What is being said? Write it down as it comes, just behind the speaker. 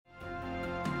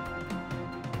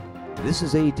This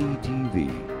is ADTV,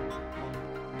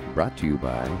 brought to you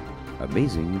by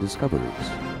Amazing Discoveries.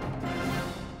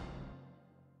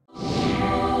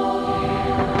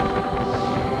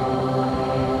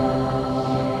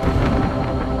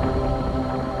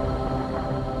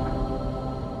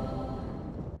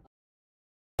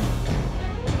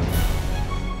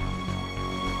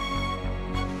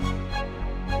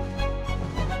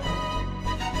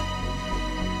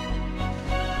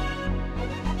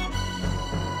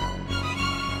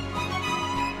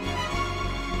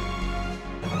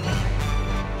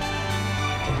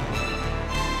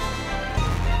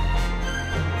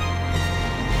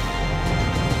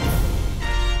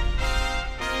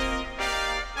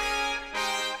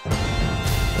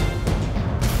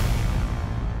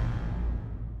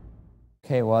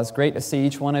 Okay, well, it's great to see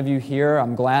each one of you here.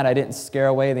 I'm glad I didn't scare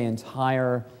away the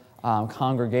entire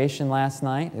congregation last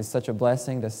night. It's such a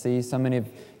blessing to see so many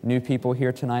new people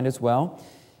here tonight as well.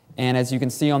 And as you can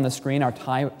see on the screen, our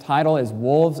title is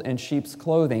Wolves in Sheep's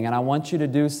Clothing. And I want you to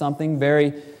do something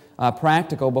very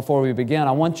practical before we begin.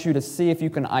 I want you to see if you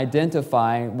can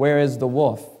identify where is the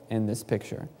wolf in this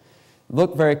picture.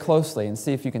 Look very closely and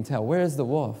see if you can tell, where is the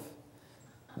wolf?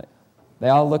 They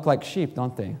all look like sheep,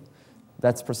 don't they?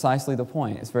 That's precisely the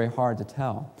point. It's very hard to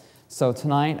tell. So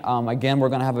tonight, again, we're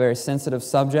going to have a very sensitive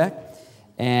subject,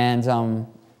 and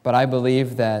but I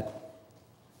believe that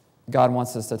God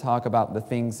wants us to talk about the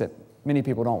things that many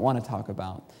people don't want to talk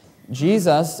about.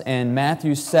 Jesus, in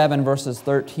Matthew 7, verses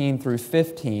 13 through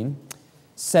 15,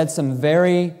 said some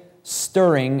very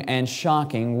stirring and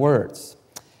shocking words.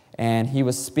 And he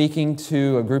was speaking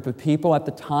to a group of people at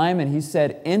the time, and he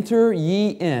said, "Enter ye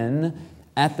in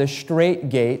at the strait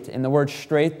gate," and the word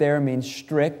strait there means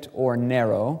strict or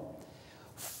narrow.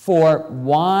 "For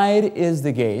wide is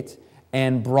the gate,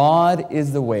 and broad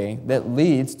is the way that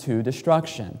leads to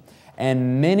destruction,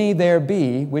 and many there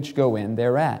be which go in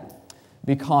thereat.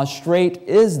 Because strait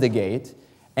is the gate,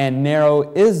 and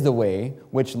narrow is the way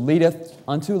which leadeth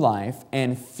unto life,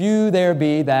 and few there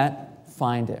be that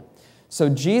find it." So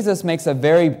Jesus makes a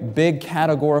very big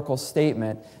categorical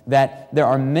statement that there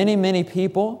are many, many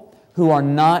people who are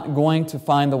not going to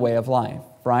find the way of life,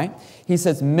 right? He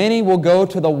says, many will go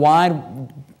to the wide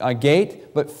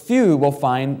gate, but few will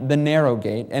find the narrow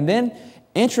gate. And then,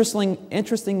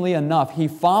 interestingly enough, he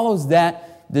follows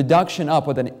that deduction up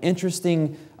with an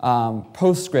interesting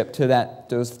postscript to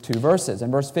those two verses. In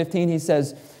verse 15, he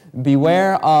says,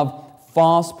 "Beware of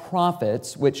false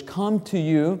prophets, which come to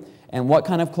you," and what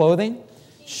kind of clothing?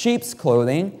 Sheep's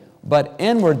clothing, "but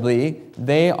inwardly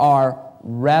they are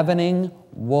ravening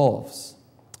wolves."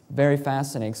 Very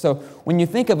fascinating. So when you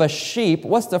think of a sheep,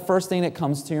 what's the first thing that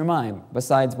comes to your mind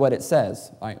besides what it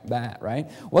says? That,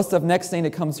 right? What's the next thing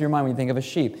that comes to your mind when you think of a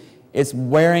sheep? It's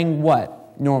wearing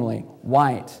what? Normally,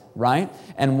 white, right?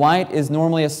 And white is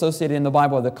normally associated in the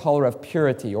Bible with the color of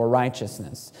purity or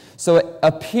righteousness. So it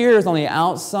appears on the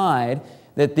outside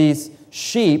that these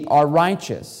sheep are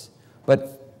righteous,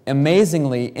 but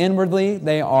amazingly, inwardly,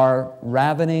 they are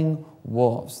ravening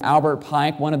wolves. Albert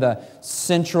Pike, one of the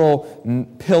central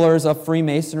pillars of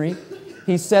Freemasonry,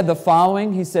 he said the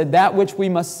following. He said, "That which we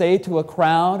must say to a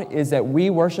crowd is that we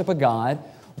worship a God,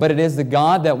 but it is the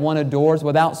God that one adores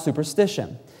without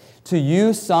superstition. To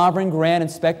you, sovereign grand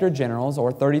inspector generals,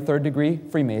 or 33rd degree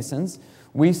Freemasons,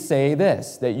 we say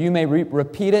this, that you may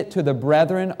repeat it to the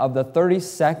brethren of the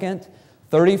 32nd,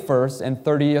 31st, and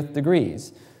 30th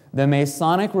degrees. The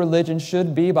Masonic religion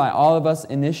should be, by all of us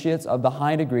initiates of the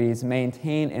high degrees,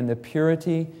 maintained in the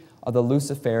purity of the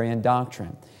Luciferian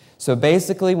doctrine." So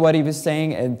basically what he was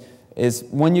saying is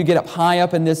when you get up high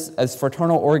up in this as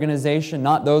fraternal organization,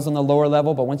 not those on the lower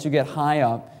level, but once you get high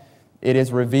up, it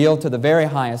is revealed to the very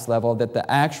highest level that the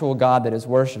actual God that is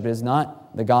worshipped is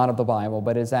not the God of the Bible,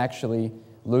 but is actually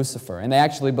Lucifer. And they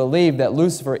actually believe that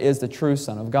Lucifer is the true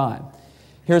Son of God.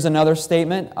 Here's another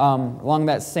statement along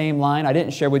that same line. I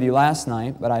didn't share with you last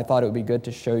night, but I thought it would be good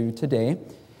to show you today.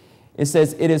 It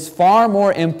says, "It is far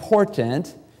more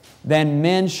important than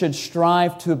men should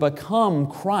strive to become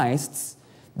Christs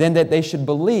than that they should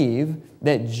believe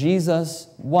that Jesus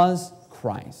was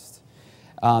Christ."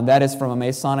 That is from a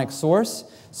Masonic source.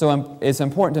 So it's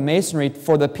important to Masonry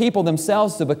for the people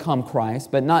themselves to become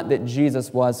Christ, but not that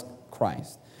Jesus was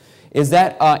Christ. Is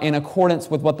that in accordance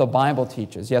with what the Bible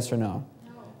teaches? Yes or no?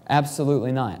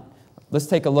 Absolutely not. Let's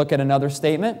take a look at another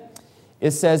statement.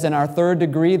 It says, "In our 3rd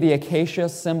degree, the acacia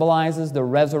symbolizes the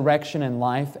resurrection and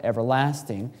life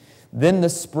everlasting. Then the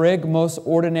sprig, most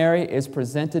ordinary, is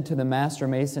presented to the Master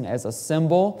Mason as a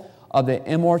symbol of the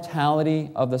immortality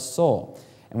of the soul."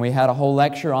 And we had a whole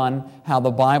lecture on how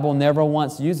the Bible never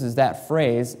once uses that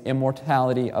phrase,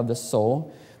 immortality of the soul.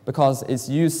 because it's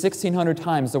used 1,600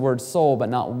 times, the word soul, but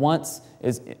not once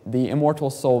is the immortal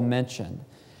soul mentioned.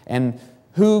 And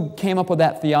who came up with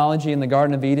that theology in the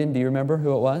Garden of Eden? Do you remember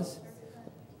who it was?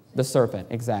 The serpent,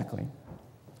 exactly.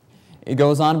 It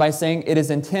goes on by saying, it is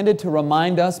intended to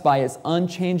remind us by its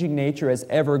unchanging nature as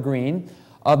evergreen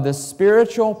of the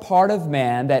spiritual part of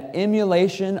man, that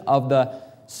emulation of the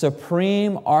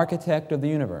supreme architect of the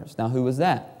universe. Now, who was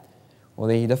that? Well,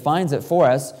 he defines it for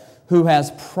us, who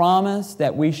has promised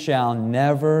that we shall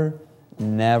never,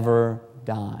 never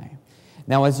die.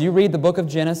 Now, as you read the book of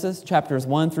Genesis, chapters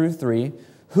 1 through 3,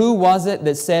 who was it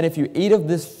that said, if you eat of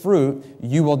this fruit,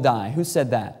 you will die? Who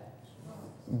said that?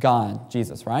 God,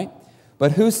 Jesus, right?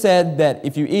 But who said that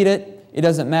if you eat it, it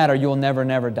doesn't matter, you'll never,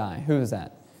 never die? Who is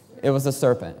that? It was the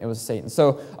serpent. It was Satan.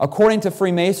 So, according to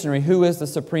Freemasonry, who is the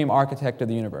supreme architect of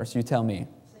the universe? You tell me.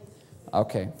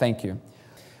 Okay, thank you.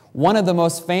 One of the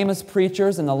most famous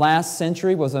preachers in the last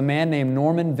century was a man named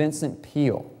Norman Vincent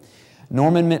Peale.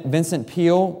 Norman Vincent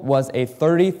Peale was a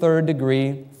 33rd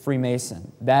degree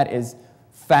Freemason. That is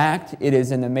fact. It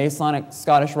is in the Masonic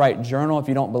Scottish Rite Journal. If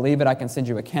you don't believe it, I can send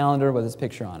you a calendar with his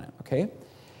picture on it. Okay?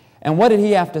 And what did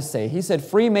he have to say? He said,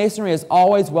 Freemasonry has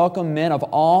always welcomed men of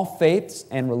all faiths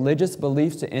and religious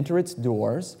beliefs to enter its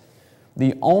doors.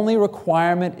 The only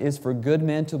requirement is for good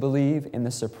men to believe in the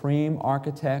supreme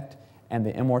architect and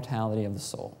the immortality of the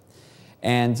soul.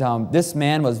 And this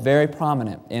man was very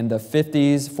prominent in the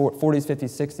 40s,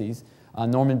 50s, 60s,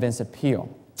 Norman Vincent Peale.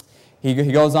 He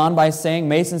goes on by saying,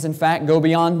 Masons, in fact, go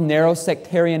beyond narrow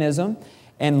sectarianism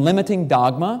and limiting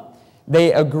dogma.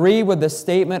 They agree with the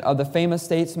statement of the famous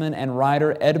statesman and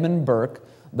writer Edmund Burke,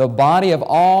 the body of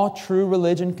all true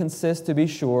religion consists, to be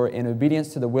sure, in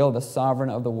obedience to the will of the sovereign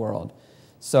of the world.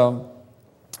 So,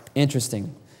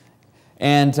 interesting.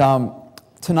 And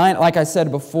tonight, like I said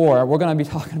before, we're going to be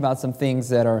talking about some things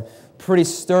that are pretty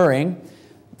stirring.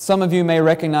 Some of you may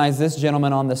recognize this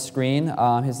gentleman on the screen.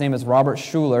 His name is Robert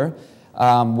Schuller.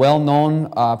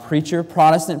 Well-known preacher,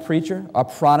 Protestant preacher. A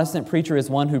Protestant preacher is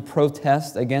one who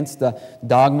protests against the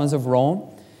dogmas of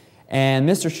Rome. And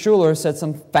Mr. Schuller said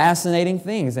some fascinating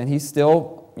things, and he's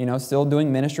still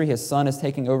doing ministry. His son is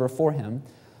taking over for him.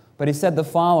 But he said the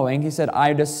following. He said,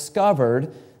 I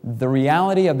discovered the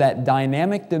reality of that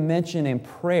dynamic dimension in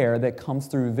prayer that comes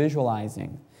through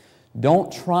visualizing.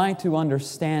 Don't try to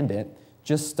understand it.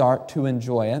 Just start to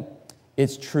enjoy it.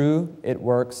 It's true. It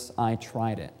works. I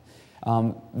tried it.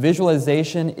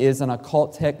 Visualization is an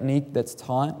occult technique that's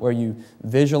taught where you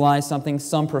visualize something.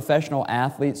 Some professional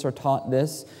athletes are taught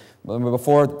this.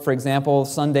 Before, for example,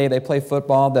 Sunday they play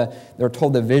football, they're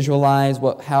told to visualize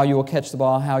how you will catch the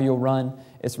ball, how you'll run.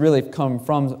 It's really come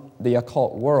from the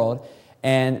occult world.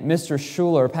 And Mr.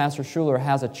 Schuller, Pastor Schuller,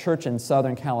 has a church in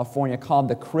Southern California called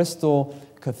the Crystal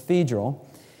Cathedral.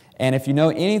 And if you know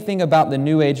anything about the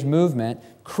New Age movement,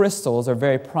 crystals are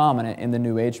very prominent in the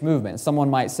New Age movement. Someone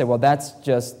might say, well, that's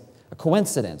just a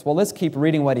coincidence. Well, let's keep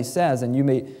reading what he says, and you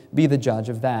may be the judge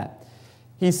of that.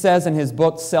 He says in his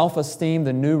book, Self-Esteem,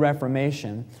 The New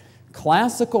Reformation,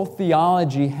 classical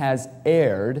theology has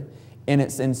erred in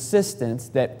its insistence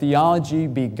that theology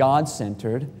be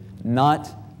God-centered, not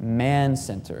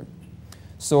man-centered.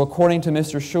 So according to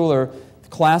Mr. Schuller,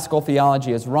 classical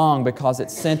theology is wrong because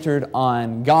it's centered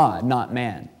on God, not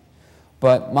man.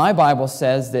 But my Bible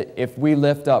says that if we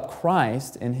lift up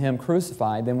Christ and Him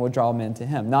crucified, then we'll draw men to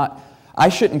Him. I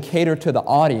shouldn't cater to the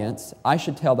audience. I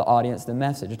should tell the audience the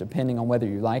message, depending on whether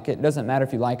you like it. It doesn't matter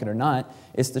if you like it or not.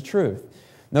 It's the truth.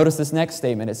 Notice this next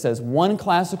statement. It says, one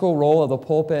classical role of the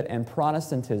pulpit and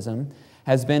Protestantism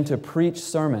has been to preach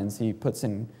sermons, he puts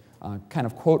in kind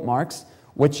of quote marks,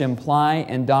 which imply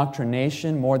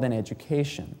indoctrination more than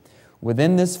education.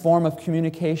 Within this form of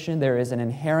communication, there is an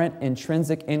inherent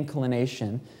intrinsic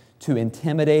inclination to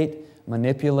intimidate,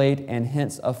 manipulate, and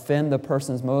hence offend the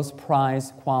person's most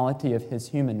prized quality of his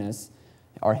humanness,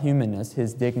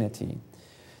 his dignity.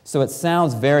 So it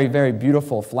sounds very, very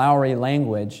beautiful, flowery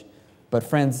language, but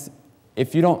friends,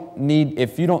 if you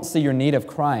don't see your need of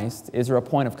Christ, is there a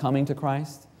point of coming to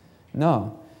Christ?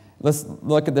 No. Let's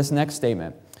look at this next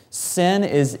statement. Sin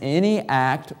is any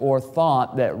act or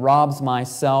thought that robs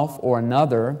myself or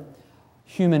another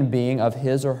human being of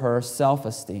his or her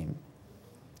self-esteem.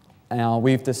 Now,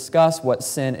 we've discussed what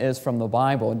sin is from the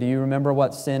Bible. Do you remember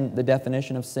what the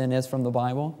definition of sin is from the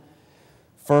Bible?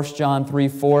 1 John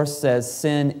 3:4 says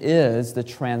sin is the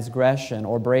transgression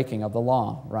or breaking of the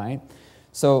law, right?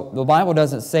 So the Bible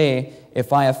doesn't say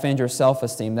if I offend your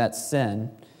self-esteem, that's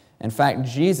sin. In fact,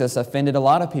 Jesus offended a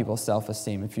lot of people's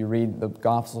self-esteem if you read the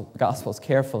Gospels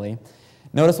carefully.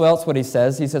 Notice what he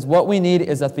says. He says, what we need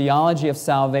is a theology of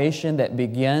salvation that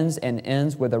begins and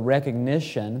ends with a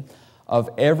recognition of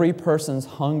every person's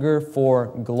hunger for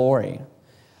glory.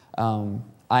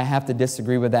 I have to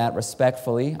disagree with that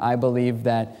respectfully. I believe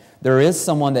that there is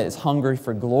someone that is hungry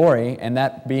for glory, and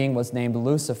that being was named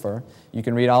Lucifer. You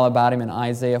can read all about him in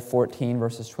Isaiah 14,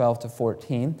 verses 12 to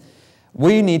 14.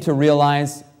 We need to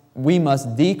realize we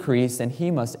must decrease and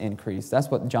he must increase. That's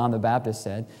what John the Baptist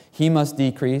said. He must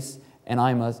decrease and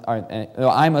I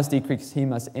must decrease, he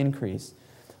must increase.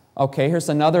 Okay, here's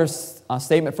another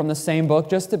statement from the same book,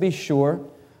 just to be sure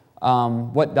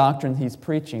what doctrine he's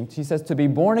preaching. He says, to be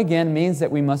born again means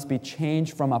that we must be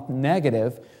changed from a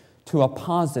negative to a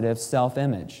positive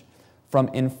self-image, from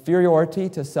inferiority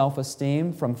to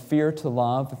self-esteem, from fear to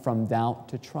love, from doubt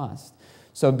to trust.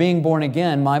 So being born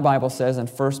again, my Bible says in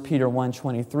 1 Peter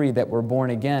 1:23 that we're born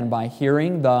again by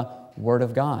hearing the Word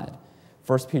of God.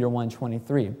 1 Peter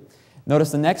 1:23.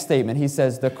 Notice the next statement. He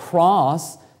says, the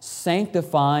cross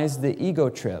sanctifies the ego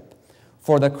trip,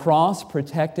 for the cross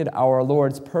protected our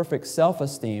Lord's perfect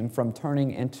self-esteem from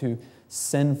turning into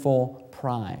sinful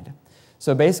pride.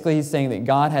 So basically he's saying that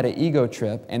God had an ego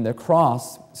trip and the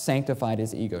cross sanctified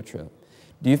his ego trip.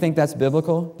 Do you think that's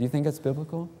biblical? Do you think it's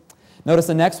biblical? Notice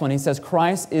the next one. He says,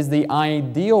 Christ is the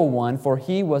ideal one, for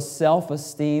he was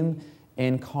self-esteem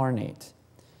incarnate.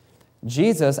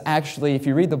 Jesus actually, if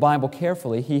you read the Bible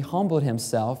carefully, he humbled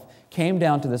himself, came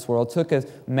down to this world, took a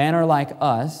manner like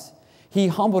us. He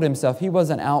humbled himself. He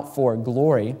wasn't out for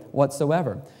glory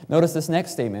whatsoever. Notice this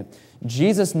next statement.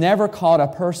 Jesus never called a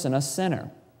person a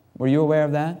sinner. Were you aware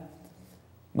of that?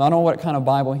 I don't know what kind of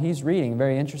Bible he's reading.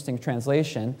 Very interesting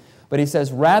translation. But he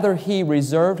says, rather he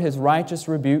reserved his righteous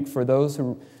rebuke for those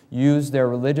who use their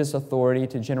religious authority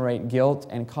to generate guilt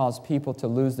and cause people to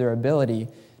lose their ability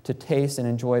to taste and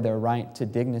enjoy their right to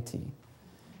dignity.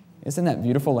 Isn't that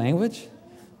beautiful language?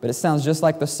 But it sounds just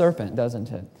like the serpent, doesn't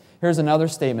it? Here's another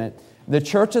statement. The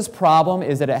church's problem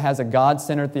is that it has a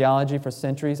God-centered theology for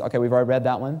centuries. Okay, we've already read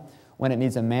that one. When it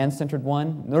needs a man-centered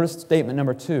one. Notice statement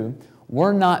number 2.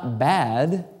 We're not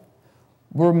bad.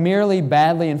 We're merely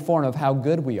badly informed of how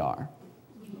good we are.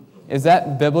 Is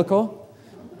that biblical?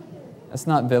 That's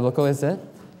not biblical, is it?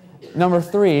 Number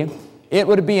 3, it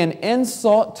would be an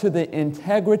insult to the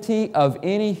integrity of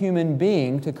any human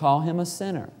being to call him a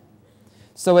sinner.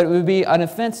 So it would be an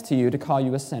offense to you to call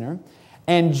you a sinner.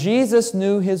 And Jesus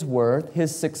knew his worth.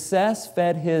 His success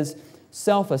fed his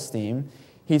self-esteem.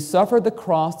 He suffered the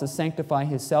cross to sanctify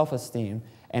his self-esteem,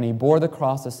 and he bore the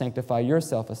cross to sanctify your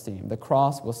self-esteem. The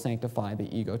cross will sanctify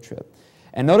the ego trip.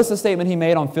 And notice the statement he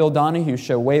made on Phil Donahue's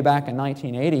show way back in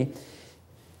 1980. It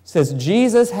says,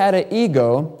 Jesus had an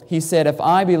ego. He said, if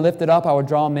I be lifted up, I will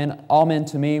draw all men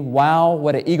to me. Wow,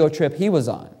 what an ego trip he was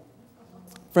on.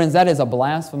 Friends, that is a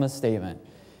blasphemous statement.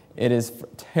 It is a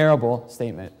terrible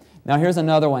statement. Now here's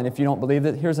another one. If you don't believe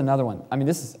it, here's another one. I mean,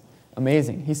 this is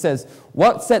amazing. He says,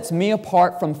 what sets me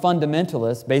apart from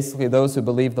fundamentalists, basically those who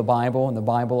believe the Bible and the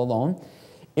Bible alone,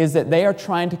 is that they are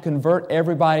trying to convert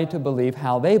everybody to believe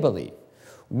how they believe.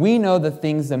 We know the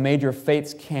things the major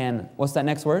faiths can, what's that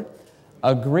next word?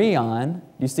 Agree on.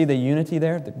 You see the unity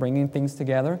there, the bringing things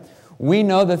together? We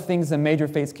know the things the major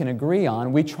faiths can agree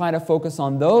on. We try to focus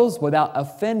on those without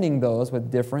offending those with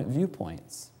different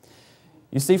viewpoints.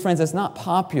 You see, friends, it's not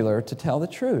popular to tell the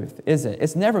truth, is it?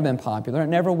 It's never been popular. It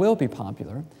never will be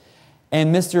popular.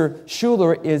 And Mr.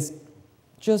 Schuller is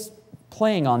just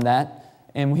playing on that,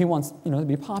 and he wants, to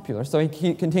be popular. So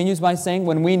he continues by saying,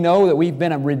 when we know that we've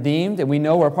been redeemed and we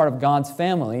know we're part of God's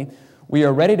family, we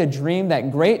are ready to dream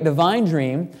that great divine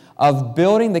dream of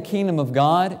building the kingdom of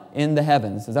God in the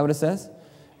heavens. Is that what it says?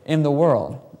 In the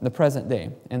world, the present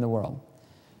day, in the world.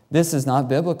 This is not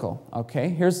biblical, okay?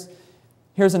 Here's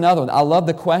another one. I love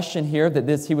the question here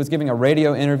that he was giving a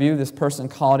radio interview. This person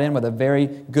called in with a very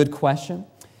good question.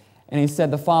 And he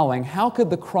said the following, how could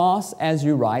the cross, as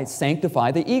you write,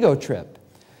 sanctify the ego trip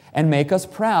and make us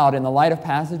proud in the light of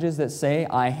passages that say,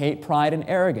 I hate pride and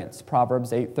arrogance,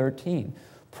 Proverbs 8:13.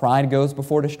 Pride goes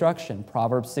before destruction,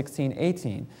 Proverbs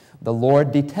 16:18. The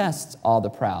Lord detests all the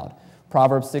proud,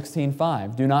 Proverbs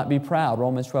 16:5. Do not be proud,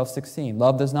 Romans 12:16.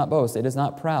 Love does not boast, it is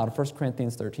not proud, 1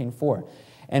 Corinthians 13:4.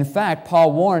 In fact,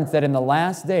 Paul warns that in the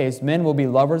last days, men will be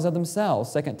lovers of themselves,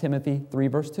 2 Timothy 3,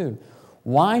 verse 2.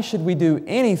 Why should we do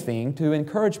anything to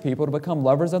encourage people to become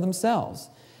lovers of themselves?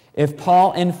 If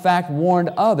Paul, in fact,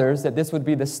 warned others that this would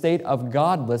be the state of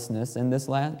godlessness in these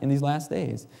last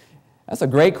days. That's a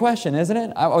great question, isn't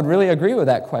it? I would really agree with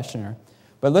that questioner.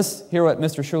 But let's hear what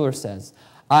Mr. Schuller says.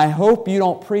 I hope you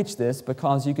don't preach this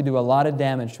because you could do a lot of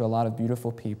damage to a lot of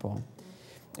beautiful people.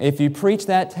 If you preach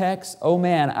that text, oh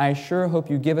man, I sure hope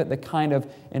you give it the kind of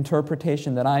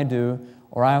interpretation that I do,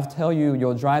 or I'll tell you,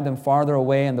 you'll drive them farther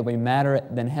away and they'll be madder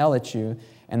than hell at you,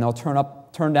 and they'll turn up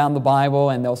turn down the Bible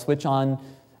and they'll switch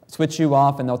you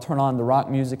off and they'll turn on the rock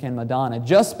music and Madonna.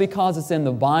 Just because it's in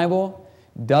the Bible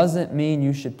doesn't mean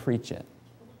you should preach it.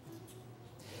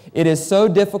 It is so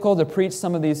difficult to preach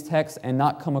some of these texts and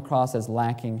not come across as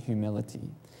lacking humility.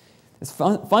 It's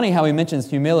funny how he mentions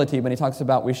humility when he talks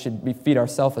about we should feed our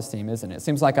self-esteem, isn't it? It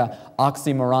seems like an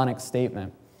oxymoronic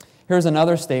statement. Here's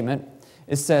another statement.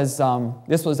 It says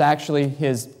this was actually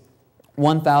his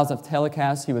 1,000th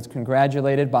telecast. He was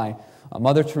congratulated by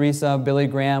Mother Teresa, Billy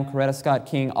Graham, Coretta Scott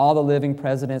King, all the living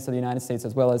presidents of the United States,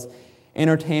 as well as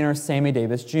entertainer Sammy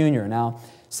Davis Jr. Now,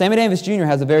 Sammy Davis Jr.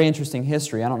 has a very interesting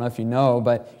history. I don't know if you know,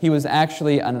 but he was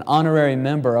actually an honorary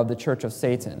member of the Church of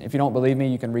Satan. If you don't believe me,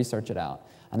 you can research it out.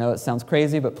 I know it sounds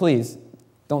crazy, but please,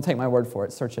 don't take my word for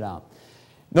it. Search it out.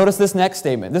 Notice this next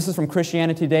statement. This is from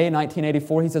Christianity Today,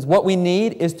 1984. He says, what we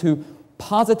need is to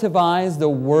positivize the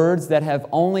words that have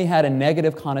only had a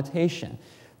negative connotation.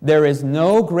 There is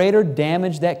no greater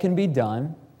damage that can be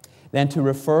done than to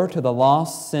refer to the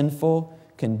lost, sinful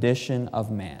condition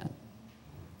of man.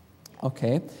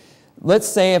 Okay, let's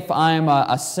say if I'm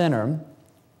a sinner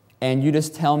and you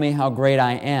just tell me how great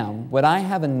I am, would I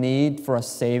have a need for a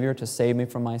Savior to save me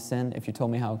from my sin if you told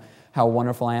me how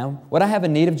wonderful I am? Would I have a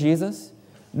need of Jesus?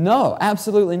 No,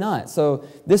 absolutely not. So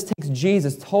this takes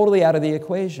Jesus totally out of the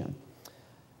equation.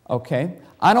 Okay,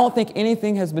 I don't think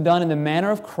anything has been done in the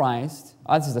manner of Christ.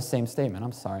 Oh, this is the same statement.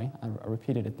 I'm sorry. I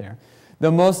repeated it there.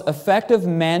 The most effective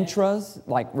mantras,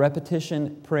 like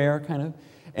repetition prayer kind of,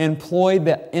 employ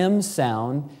the M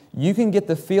sound. You can get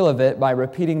the feel of it by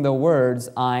repeating the words,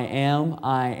 I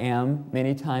am,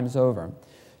 many times over.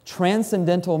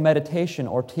 Transcendental meditation,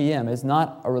 or TM, is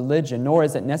not a religion, nor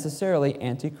is it necessarily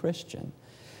anti-Christian.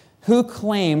 Who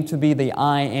claimed to be the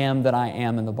I am that I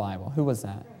am in the Bible? Who was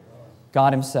that?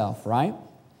 God Himself, right?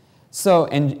 So,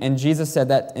 and Jesus said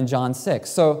that in John 6.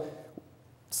 So,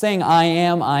 saying I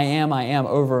am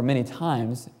over many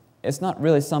times, it's not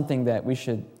really something that we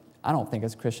should, I don't think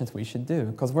as Christians we should do,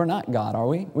 because we're not God, are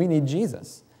we? We need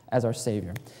Jesus as our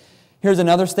Savior. Here's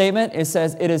another statement. It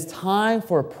says, it is time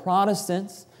for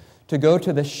Protestants to go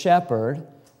to the shepherd,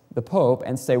 the Pope,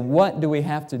 and say, what do we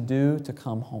have to do to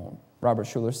come home? Robert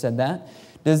Schuller said that.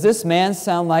 Does this man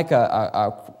sound like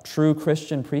a true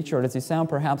Christian preacher, or does he sound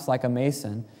perhaps like a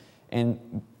Mason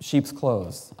in sheep's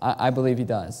clothes? I believe he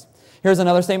does. Here's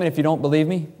another statement. If you don't believe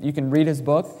me, you can read his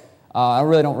book. I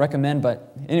really don't recommend,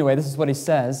 but anyway, this is what he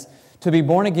says. To be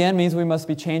born again means we must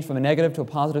be changed from a negative to a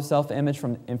positive self-image,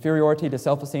 from inferiority to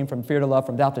self-esteem, from fear to love,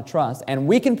 from doubt to trust. And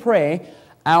we can pray,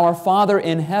 our Father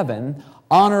in heaven,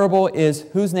 honorable is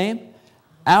whose name?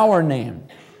 Our name.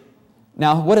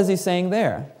 Now, what is he saying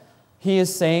there? He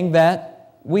is saying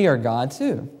that we are God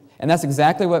too. And that's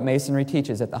exactly what Masonry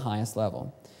teaches at the highest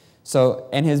level. So,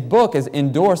 and his book is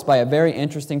endorsed by a very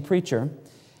interesting preacher,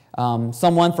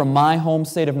 someone from my home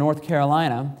state of North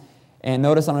Carolina. And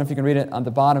notice, I don't know if you can read it on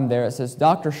the bottom there, it says,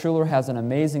 Dr. Schuller has an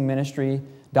amazing ministry.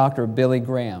 Dr. Billy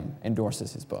Graham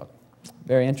endorses his book.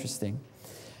 Very interesting.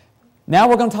 Now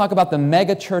we're going to talk about the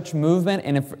mega church movement.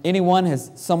 And if anyone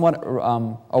is somewhat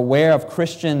aware of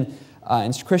Christian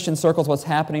in Christian circles what's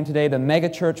happening today, the mega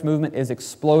church movement is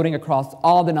exploding across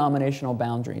all denominational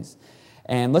boundaries.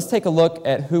 And let's take a look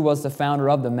at who was the founder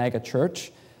of the mega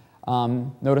church.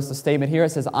 Notice the statement here. It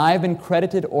says, I've been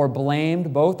credited or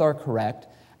blamed, both are correct,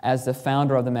 as the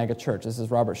founder of the mega church. This is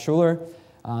Robert Schuller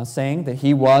saying that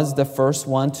he was the first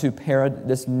one to parrot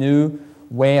this new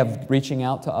way of reaching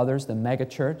out to others, the mega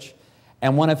church.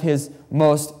 And one of his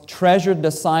most treasured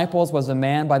disciples was a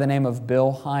man by the name of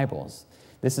Bill Hybels.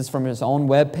 This is from his own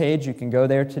webpage. You can go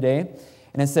there today.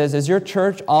 And it says, is your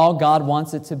church all God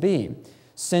wants it to be?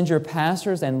 Send your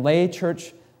pastors and lay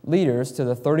church leaders to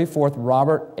the 34th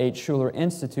Robert H. Schuller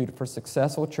Institute for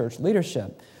Successful Church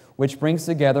Leadership, which brings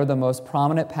together the most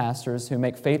prominent pastors who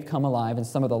make faith come alive in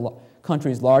some of the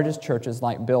country's largest churches,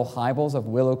 like Bill Hybels of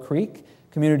Willow Creek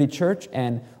Community Church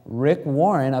and Rick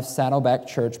Warren of Saddleback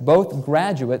Church, both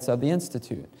graduates of the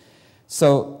Institute.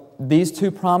 So these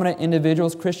two prominent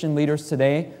individuals, Christian leaders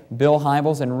today, Bill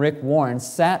Hybels and Rick Warren,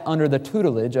 sat under the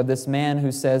tutelage of this man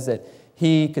who says that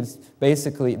he could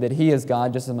basically, that he is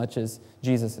God just as much as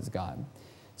Jesus is God.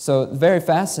 So very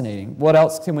fascinating. What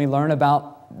else can we learn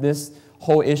about this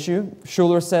whole issue?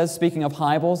 Schuller says, speaking of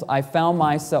Hybels, I found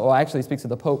myself, well, actually he speaks of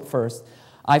the Pope first.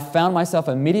 I found myself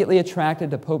immediately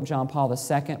attracted to Pope John Paul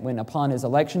II when, upon his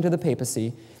election to the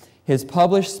papacy, his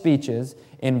published speeches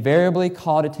invariably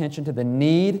called attention to the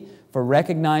need for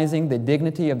recognizing the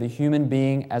dignity of the human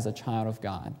being as a child of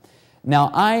God.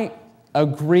 Now, I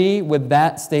agree with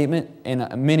that statement in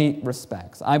many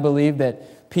respects. I believe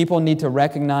that people need to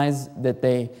recognize that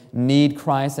they need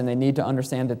Christ and they need to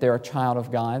understand that they're a child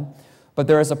of God. But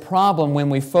there is a problem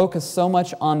when we focus so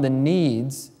much on the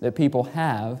needs that people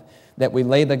have that we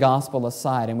lay the gospel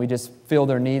aside and we just fill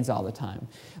their needs all the time.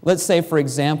 Let's say, for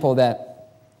example,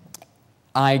 that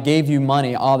I gave you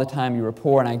money all the time you were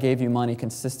poor, and I gave you money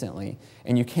consistently.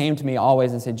 And you came to me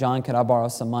always and said, John, could I borrow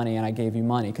some money? And I gave you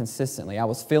money consistently. I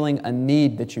was filling a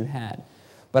need that you had.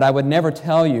 But I would never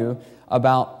tell you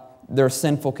about their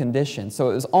sinful condition.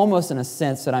 So it was almost in a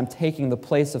sense that I'm taking the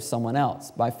place of someone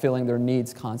else by filling their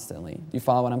needs constantly. Do you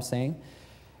follow what I'm saying?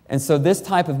 And so this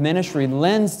type of ministry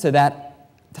lends to that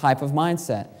type of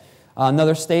mindset.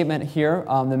 Another statement here,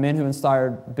 the men who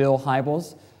inspired Bill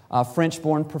Hybels, a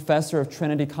French-born professor of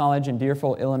Trinity College in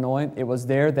Deerfield, Illinois. It was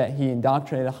there that he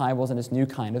indoctrinated Hybels in his new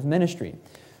kind of ministry.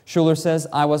 Schuller says,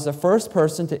 I was the first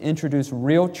person to introduce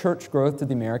real church growth to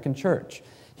the American church.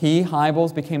 He,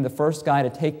 Hybels, became the first guy to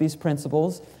take these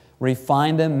principles,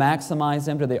 refine them, maximize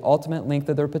them to the ultimate length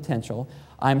of their potential.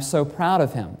 I'm so proud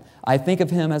of him. I think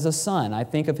of him as a son. I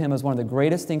think of him as one of the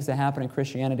greatest things that happen in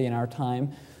Christianity in our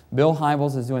time. Bill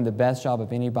Hybels is doing the best job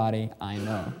of anybody I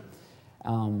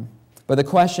know. But the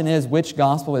question is, which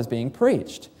gospel is being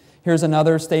preached? Here's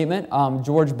another statement.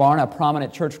 George Barn, a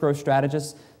prominent church growth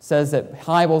strategist, says that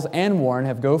Hybels and Warren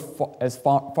have gone as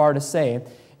far to say,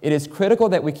 it is critical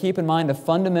that we keep in mind the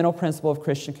fundamental principle of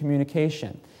Christian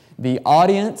communication. The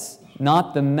audience,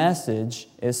 not the message,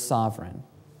 is sovereign.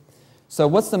 So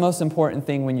what's the most important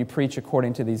thing when you preach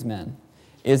according to these men?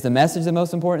 Is the message the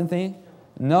most important thing?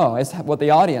 No, it's what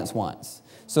the audience wants.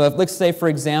 So let's say, for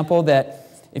example, that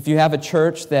if you have a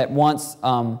church that wants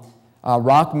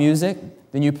rock music,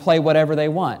 then you play whatever they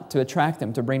want to attract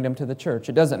them, to bring them to the church.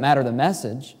 It doesn't matter the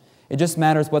message. It just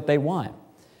matters what they want.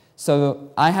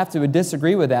 So I have to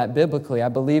disagree with that biblically. I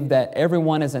believe that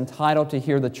everyone is entitled to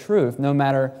hear the truth no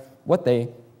matter what they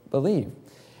believe.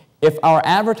 If our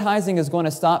advertising is going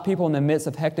to stop people in the midst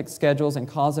of hectic schedules and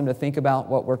cause them to think about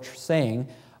what we're saying,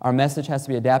 our message has to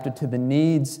be adapted to the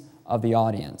needs of the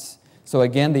audience. So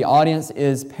again, the audience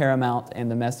is paramount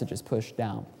and the message is pushed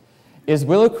down. Is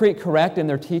Willow Creek correct in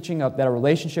their teaching that a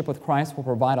relationship with Christ will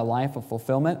provide a life of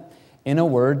fulfillment? In a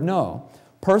word, no.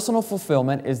 Personal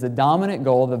fulfillment is the dominant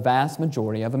goal of the vast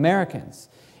majority of Americans.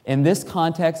 In this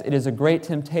context, it is a great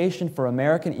temptation for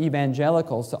American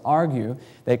evangelicals to argue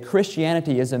that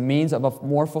Christianity is a means of a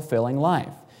more fulfilling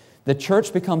life. The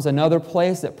church becomes another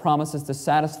place that promises to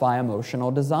satisfy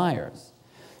emotional desires.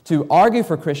 To argue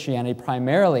for Christianity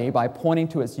primarily by pointing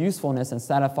to its usefulness and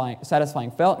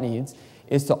satisfying felt needs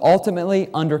is to ultimately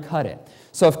undercut it.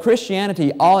 So if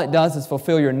Christianity, all it does is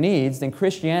fulfill your needs, then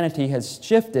Christianity has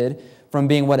shifted from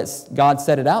being what God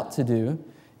set it out to do.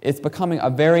 It's becoming a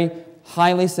very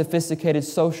highly sophisticated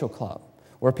social club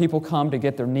where people come to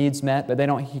get their needs met, but they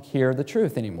don't hear the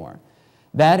truth anymore.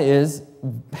 That is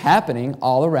happening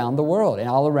all around the world and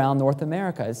all around North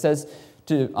America. It says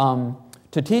to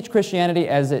teach Christianity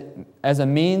as a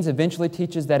means eventually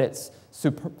teaches that it's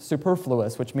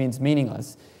superfluous, which means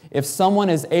meaningless. If someone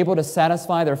is able to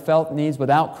satisfy their felt needs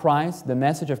without Christ, the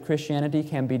message of Christianity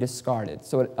can be discarded.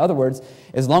 So in other words,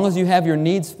 as long as you have your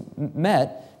needs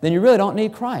met, then you really don't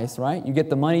need Christ, right? You get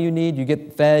the money you need, you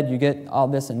get fed, you get all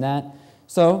this and that.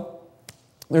 So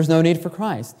there's no need for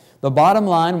Christ. The bottom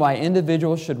line why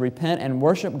individuals should repent and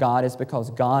worship God is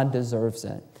because God deserves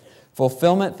it.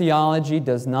 Fulfillment theology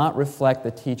does not reflect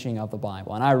the teaching of the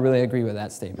Bible. And I really agree with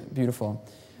that statement. Beautiful.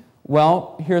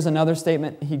 Well, here's another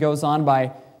statement. He goes on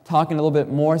by talking a little bit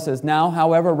more. Says, now,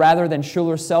 however, rather than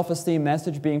Schuller's self-esteem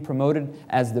message being promoted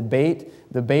as the bait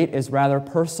is rather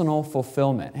personal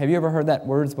fulfillment. Have you ever heard that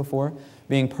words before?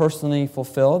 Being personally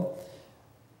fulfilled?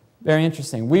 Very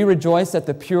interesting. We rejoice that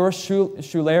the pure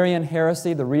Schullerian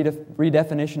heresy, the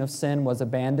redefinition of sin, was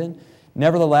abandoned.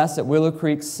 Nevertheless, at Willow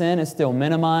Creek, sin is still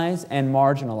minimized and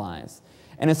marginalized.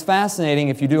 And it's fascinating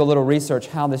if you do a little research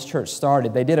how this church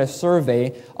started. They did a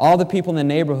survey, all the people in the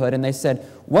neighborhood, and they said,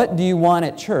 what do you want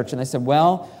at church? And they said,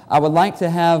 well, I would like to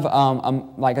have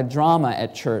like a drama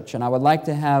at church, and I would like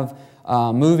to have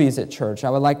movies at church.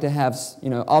 I would like to have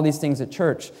all these things at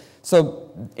church.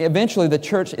 So eventually the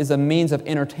church is a means of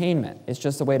entertainment. It's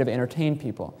just a way to entertain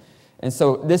people. And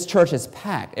so this church is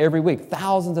packed every week.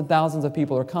 Thousands and thousands of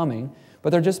people are coming,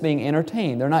 but they're just being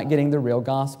entertained. They're not getting the real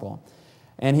gospel.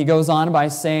 And he goes on by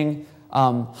saying,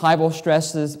 Hybels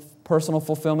stresses personal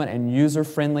fulfillment and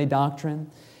user-friendly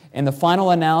doctrine. In the final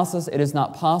analysis, it is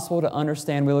not possible to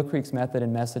understand Willow Creek's method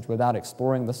and message without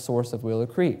exploring the source of Willow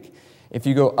Creek. If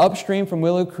you go upstream from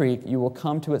Willow Creek, you will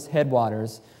come to its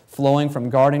headwaters flowing from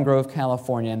Garden Grove,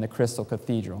 California, and the Crystal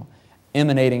Cathedral,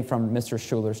 emanating from Mr.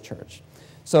 Schuller's church.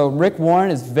 So Rick Warren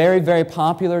is very, very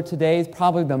popular today. He's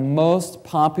probably the most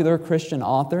popular Christian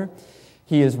author.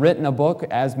 He has written a book,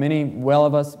 as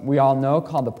we all know,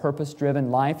 called The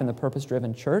Purpose-Driven Life and the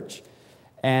Purpose-Driven Church.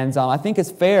 And I think it's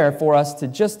fair for us to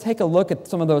just take a look at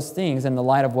some of those things in the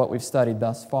light of what we've studied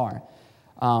thus far.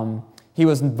 He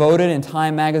was voted in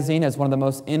Time magazine as one of the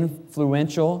most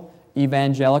influential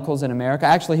evangelicals in America.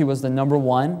 Actually, he was the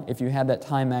 #1 if you had that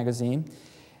Time magazine.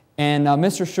 And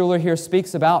Mr. Schuller here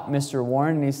speaks about Mr.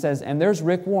 Warren, and he says, and there's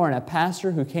Rick Warren, a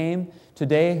pastor who came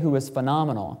today who is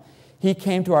phenomenal. He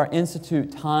came to our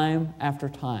institute time after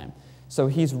time. So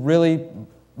he's really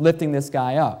lifting this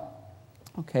guy up.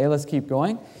 Okay, let's keep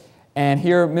going. And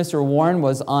here Mr. Warren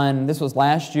was on, this was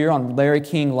last year on Larry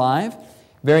King Live.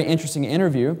 Very interesting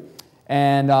interview.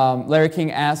 And Larry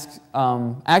King asked,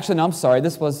 actually, no, I'm sorry,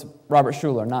 this was Robert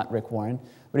Schuller, not Rick Warren.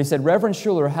 But he said, Reverend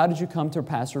Schuller, how did you come to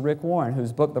Pastor Rick Warren,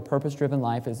 whose book, The Purpose-Driven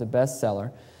Life, is a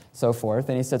bestseller, so forth.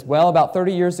 And he says, well, about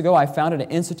 30 years ago, I founded an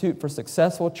Institute for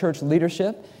Successful Church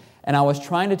Leadership, and I was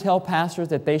trying to tell pastors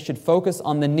that they should focus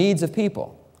on the needs of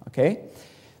people, okay?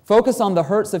 Focus on the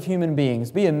hurts of human beings.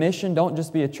 Be a mission. Don't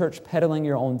just be a church peddling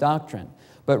your own doctrine,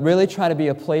 but really try to be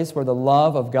a place where the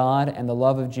love of God and the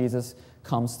love of Jesus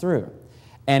comes through.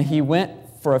 And he went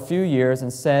for a few years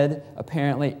and said,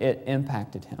 apparently, it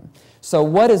impacted him. So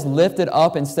what is lifted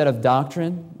up instead of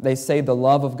doctrine? They say the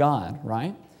love of God,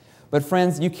 right? But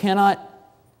friends, you cannot,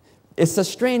 it's a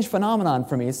strange phenomenon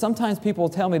for me. Sometimes people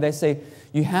tell me, they say,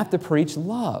 you have to preach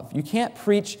love. You can't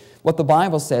preach what the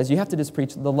Bible says. You have to just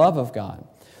preach the love of God.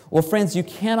 Well, friends, you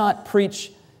cannot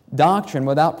preach doctrine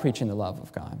without preaching the love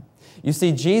of God. You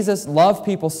see, Jesus loved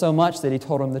people so much that He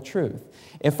told them the truth.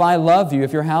 If I love you,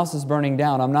 if your house is burning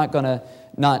down, I'm not going to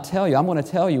not tell you. I'm going to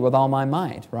tell you with all my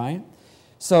might, right?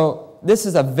 So this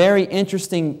is a very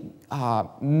interesting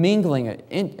mingling.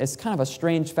 It's kind of a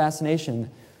strange fascination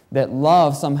that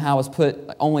love somehow is put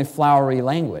only flowery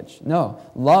language. No,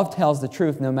 love tells the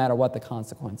truth no matter what the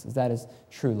consequences. That is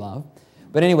true love.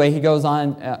 But anyway, he goes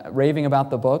on raving about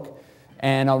the book.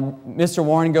 And Mr.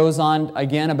 Warren goes on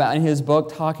again about in his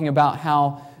book talking about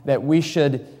how that we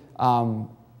should,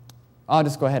 I'll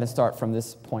just go ahead and start from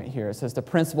this point here. It says the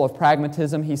principle of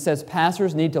pragmatism. He says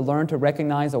pastors need to learn to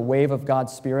recognize a wave of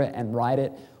God's Spirit and ride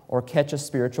it or catch a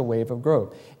spiritual wave of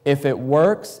growth. If it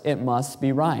works, it must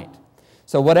be right.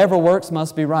 So whatever works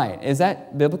must be right. Is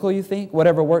that biblical, you think?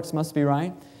 Whatever works must be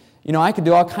right? You know, I could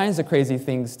do all kinds of crazy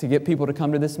things to get people to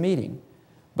come to this meeting,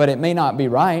 but it may not be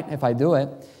right if I do it.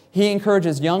 He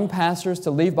encourages young pastors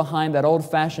to leave behind that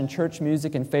old-fashioned church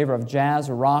music in favor of jazz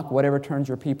or rock, whatever turns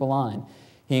your people on.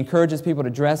 He encourages people to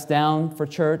dress down for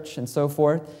church and so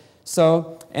forth.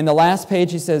 So in the last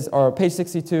page, he says, or page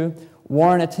 62,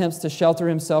 Warren attempts to shelter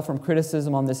himself from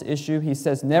criticism on this issue. He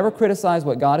says, never criticize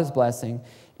what God is blessing,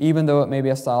 even though it may be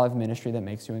a style of ministry that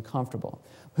makes you uncomfortable.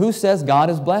 Who says God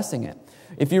is blessing it?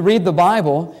 If you read the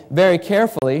Bible very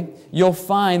carefully, you'll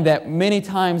find that many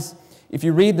times, if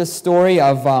you read the story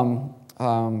of,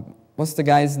 what's the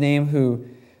guy's name who,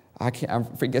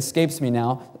 it escapes me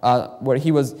now, where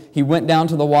he went down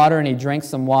to the water and he drank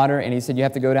some water and he said you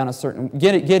have to go down a certain,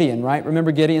 Gideon, right?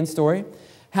 Remember Gideon's story?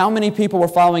 How many people were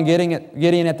following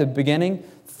Gideon at the beginning?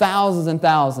 Thousands and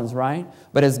thousands, right?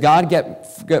 But as God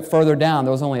got further down,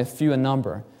 there was only a few in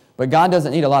number. But God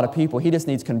doesn't need a lot of people. He just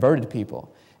needs converted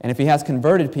people. And if He has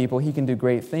converted people, He can do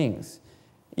great things,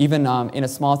 even in a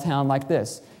small town like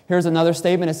this. Here's another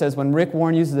statement. It says, when Rick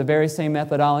Warren uses the very same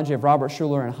methodology of Robert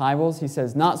Schuller and Hybels, he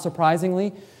says, not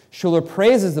surprisingly, Schuller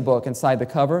praises the book inside the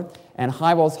cover, and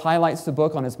Hybels highlights the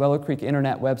book on his Willow Creek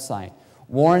internet website.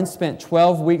 Warren spent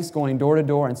 12 weeks going door to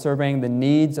door and surveying the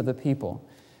needs of the people.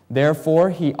 Therefore,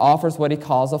 he offers what he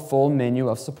calls a full menu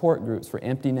of support groups for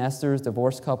empty nesters,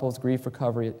 divorced couples, grief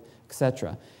recovery,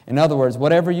 etc. In other words,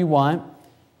 whatever you want,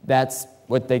 that's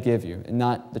what they give you, and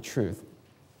not the truth.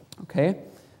 Okay?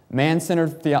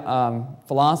 Man-centered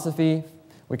philosophy,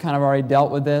 we kind of already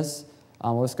dealt with this.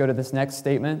 Let's go to this next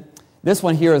statement. This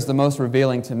one here is the most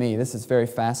revealing to me. This is very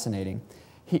fascinating.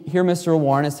 Here Mr.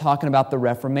 Warren is talking about the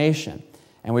Reformation.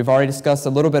 And we've already discussed a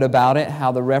little bit about it,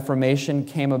 how the Reformation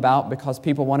came about because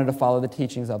people wanted to follow the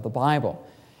teachings of the Bible.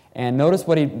 And notice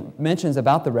what he mentions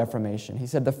about the Reformation. He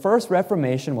said the first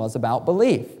Reformation was about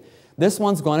belief. This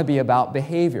one's going to be about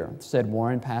behavior, said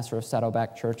Warren, pastor of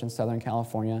Saddleback Church in Southern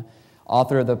California,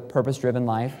 author of The Purpose-Driven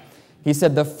Life. He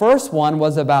said the first one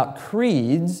was about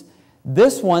creeds.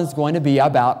 This one's going to be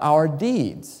about our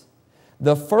deeds.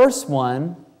 The first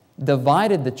one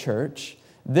divided the church.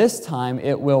 This time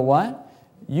it will what?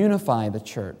 Unify the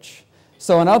church.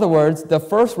 So in other words, the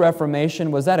first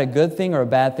Reformation, was that a good thing or a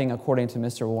bad thing according to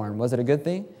Mr. Warren? Was it a good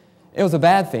thing? It was a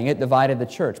bad thing. It divided the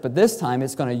church. But this time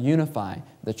it's going to unify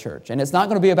the church. And it's not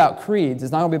going to be about creeds.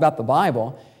 It's not going to be about the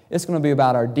Bible. It's going to be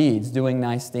about our deeds, doing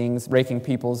nice things, raking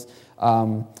people's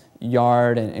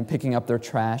yard and picking up their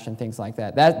trash and things like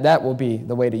that. That will be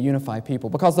the way to unify people,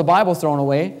 because the Bible's thrown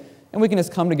away, and we can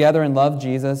just come together and love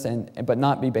Jesus but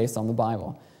not be based on the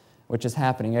Bible, which is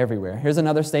happening everywhere. Here's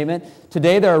another statement.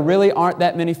 Today there really aren't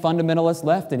that many fundamentalists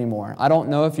left anymore. I don't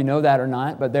know if you know that or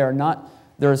not, but there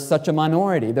is such a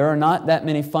minority. There are not that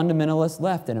many fundamentalists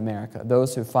left in America,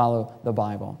 those who follow the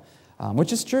Bible,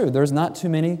 which is true. There's not too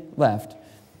many left.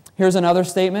 Here's another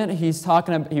statement. He was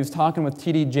talking with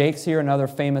T.D. Jakes here, another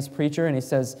famous preacher, and he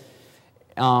says,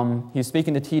 he's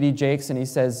speaking to T.D. Jakes, and he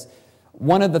says,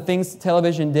 one of the things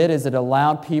television did is it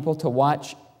allowed people to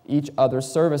watch each other's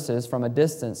services from a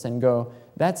distance and go,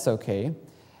 that's okay.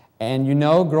 And you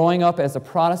know, growing up as a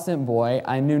Protestant boy,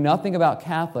 I knew nothing about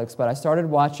Catholics, but I started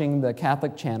watching the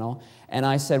Catholic channel, and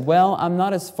I said, well, I'm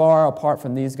not as far apart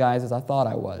from these guys as I thought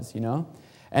I was, you know?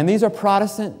 And these are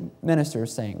Protestant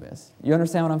ministers saying this. You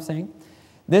understand what I'm saying?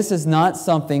 This is not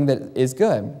something that is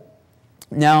good.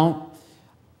 Now,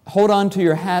 hold on to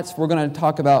your hats. We're going to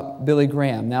talk about Billy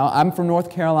Graham. Now, I'm from North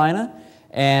Carolina,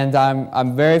 and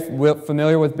I'm very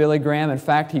familiar with Billy Graham. In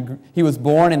fact, he was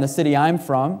born in the city I'm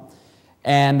from.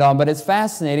 But it's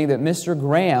fascinating that Mr.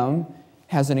 Graham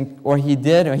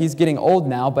he's getting old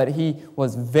now, but he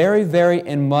was very, very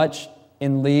much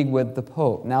in league with the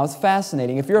Pope. Now, it's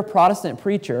fascinating. If you're a Protestant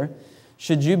preacher,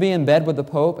 should you be in bed with the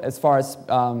Pope as far as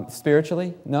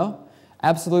spiritually? No?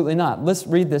 Absolutely not. Let's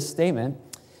read this statement.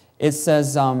 It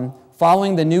says,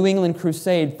 following the New England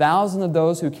Crusade, thousands of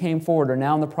those who came forward are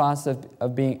now in the process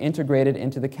of being integrated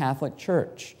into the Catholic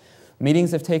Church.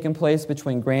 Meetings have taken place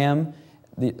between Graham,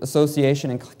 the association,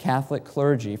 and Catholic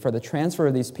clergy for the transfer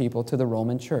of these people to the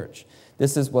Roman Church.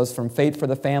 This was from Faith for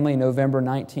the Family, November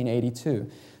 1982.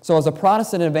 So as a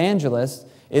Protestant evangelist,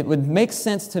 it would make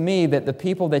sense to me that the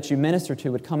people that you minister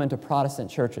to would come into Protestant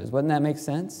churches. Wouldn't that make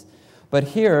sense? But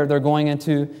here, they're going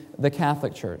into the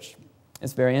Catholic Church.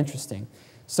 It's very interesting.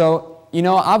 So, you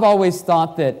know, I've always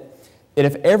thought that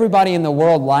if everybody in the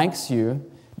world likes you,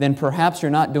 then perhaps you're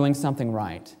not doing something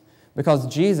right. Because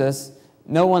Jesus,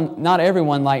 not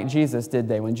everyone liked Jesus, did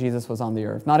they, when Jesus was on the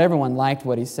earth? Not everyone liked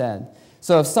what he said.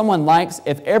 So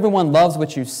if everyone loves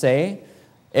what you say,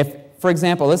 for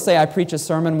example, let's say I preach a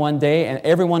sermon one day and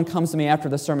everyone comes to me after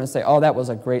the sermon and say, oh, that was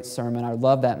a great sermon. I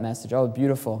love that message. Oh,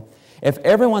 beautiful. If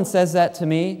everyone says that to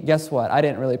me, guess what? I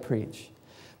didn't really preach.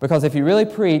 Because if you really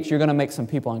preach, you're going to make some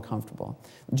people uncomfortable.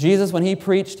 Jesus, when he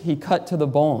preached, he cut to the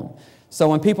bone. So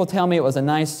when people tell me it was a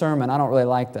nice sermon, I don't really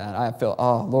like that. I feel,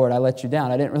 oh, Lord, I let you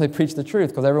down. I didn't really preach the truth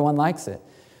because everyone likes it.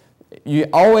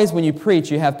 When you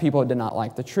preach, you have people who do not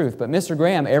like the truth. But Mr.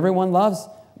 Graham, everyone loves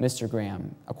Mr.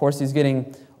 Graham. Of course, he's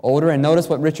getting older. And notice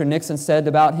what Richard Nixon said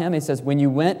about him. He says, when you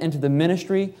went into the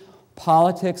ministry,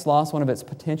 politics lost one of its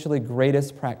potentially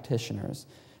greatest practitioners.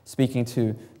 Speaking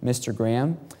to Mr.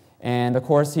 Graham. And of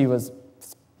course, he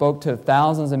spoke to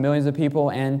thousands and millions of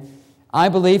people. And I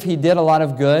believe he did a lot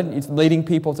of good. He's leading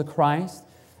people to Christ.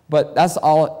 But that's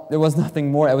all. There was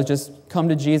nothing more. It was just come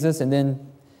to Jesus, and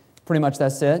then pretty much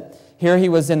that's it. Here he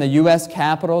was in the U.S.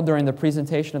 Capitol during the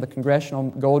presentation of the Congressional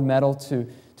Gold Medal to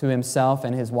himself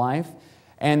and his wife.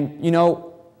 And, you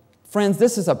know, friends,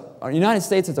 United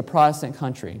States is a Protestant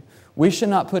country. We should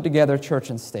not put together church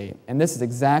and state. And this is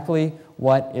exactly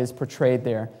what is portrayed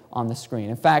there on the screen.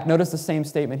 In fact, notice the same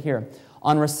statement here.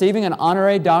 On receiving an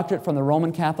honorary doctorate from the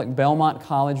Roman Catholic Belmont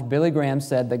College, Billy Graham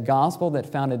said, the gospel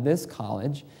that founded this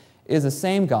college is the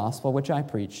same gospel which I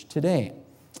preach today.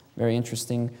 Very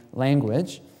interesting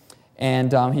language.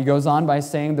 And he goes on by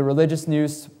saying the religious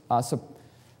news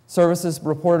services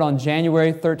reported on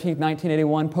January 13,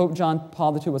 1981, Pope John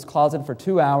Paul II was closeted for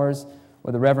 2 hours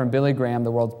with the Reverend Billy Graham,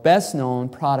 the world's best-known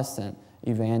Protestant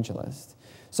evangelist.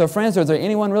 So friends, is there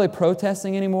anyone really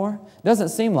protesting anymore? Doesn't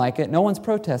seem like it. No one's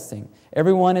protesting.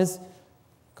 Everyone is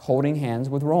holding hands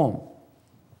with Rome.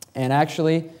 And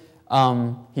actually,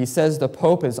 he says the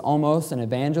Pope is almost an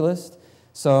evangelist.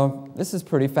 So this is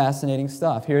pretty fascinating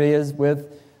stuff. Here he is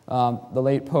with the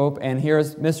late Pope, and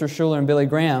here's Mr. Schuller and Billy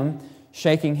Graham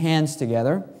shaking hands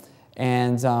together.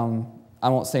 And I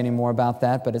won't say any more about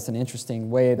that, but it's an interesting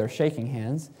way they're shaking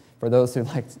hands for those who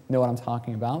know what I'm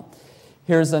talking about.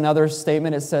 Here's another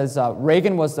statement. It says,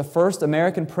 Reagan was the first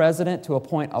American president to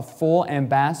appoint a full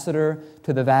ambassador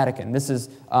to the Vatican. This is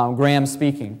Graham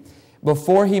speaking.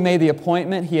 Before he made the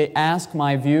appointment, he asked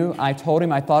my view. I told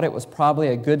him I thought it was probably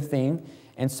a good thing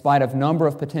in spite of a number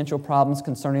of potential problems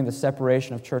concerning the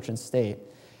separation of church and state,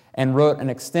 and wrote an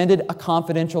extended,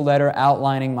 confidential letter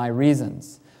outlining my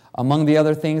reasons. Among the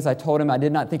other things, I told him I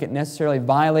did not think it necessarily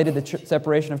violated the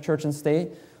separation of church and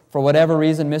state. For whatever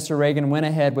reason, Mr. Reagan went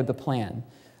ahead with the plan.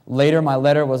 Later, my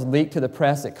letter was leaked to the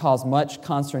press. It caused much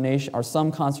consternation, or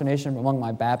some consternation among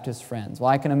my Baptist friends. Well,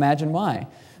 I can imagine why.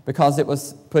 Because it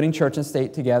was putting church and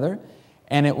state together,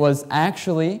 and it was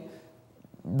actually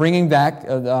bringing back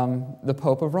the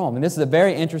Pope of Rome. And this is a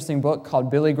very interesting book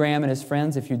called Billy Graham and His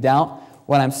Friends. If you doubt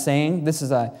what I'm saying, this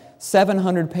is a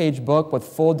 700-page book with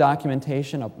full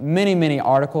documentation of many, many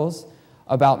articles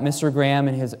about Mr. Graham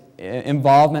and his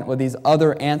involvement with these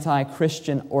other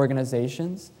anti-Christian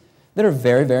organizations that are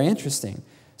very, very interesting.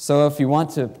 So if you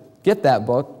want to get that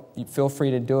book, you feel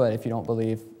free to do it if you don't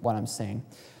believe what I'm saying.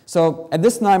 So at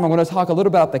this time, I'm going to talk a little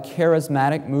about the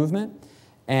charismatic movement.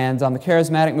 And the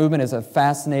charismatic movement is a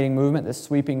fascinating movement that's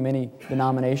sweeping many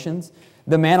denominations.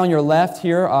 The man on your left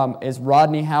here is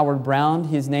Rodney Howard Brown.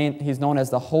 He's known as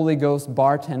the Holy Ghost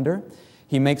bartender.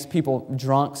 He makes people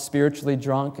drunk, spiritually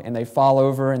drunk, and they fall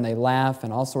over and they laugh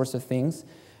and all sorts of things.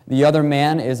 The other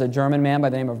man is a German man by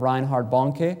the name of Reinhard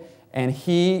Bonnke. And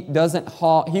he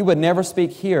would never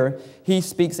speak here. He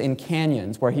speaks in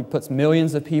canyons where he puts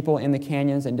millions of people in the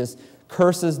canyons and just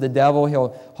curses the devil. He'll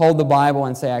hold the Bible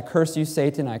and say, I curse you,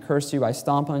 Satan, I curse you, I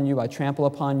stomp on you, I trample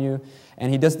upon you.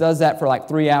 And he just does that for like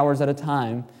 3 hours at a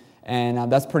time.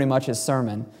 And that's pretty much his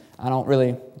sermon. I don't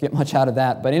really get much out of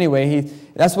that. But anyway,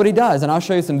 that's what he does. And I'll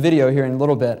show you some video here in a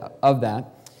little bit of that.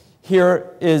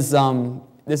 Here is,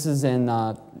 this is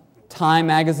in Time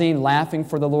magazine, Laughing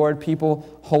for the Lord,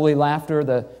 people, holy laughter,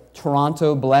 the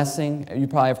Toronto blessing. You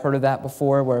probably have heard of that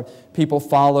before, where people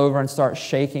fall over and start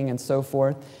shaking and so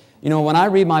forth. You know, when I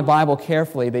read my Bible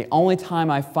carefully, the only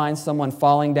time I find someone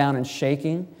falling down and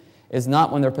shaking is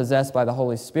not when they're possessed by the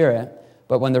Holy Spirit,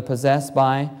 but when they're possessed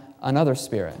by another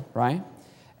spirit, right?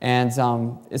 And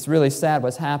it's really sad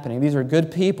what's happening. These are good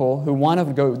people who want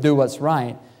to go do what's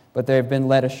right, but they've been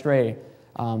led astray.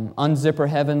 Unzipper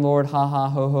heaven, Lord, ha ha,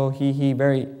 ho ho, he he,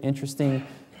 very interesting.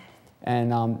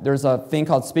 And there's a thing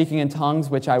called speaking in tongues,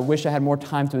 which I wish I had more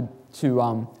time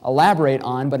to elaborate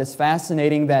on, but it's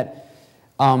fascinating that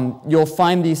you'll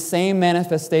find these same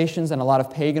manifestations in a lot of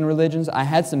pagan religions. I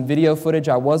had some video footage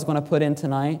I was going to put in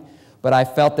tonight, but I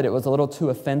felt that it was a little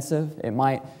too offensive. It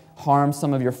might harm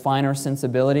some of your finer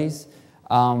sensibilities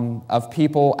of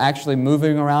people actually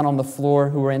moving around on the floor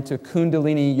who were into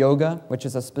Kundalini yoga, which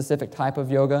is a specific type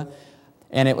of yoga.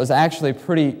 And it was actually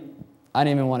pretty, I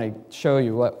didn't even want to show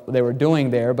you what they were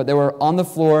doing there, but they were on the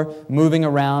floor moving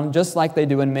around just like they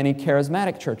do in many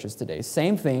charismatic churches today.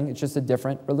 Same thing, it's just a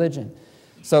different religion.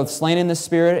 So slain in the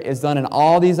Spirit is done in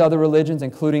all these other religions,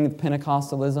 including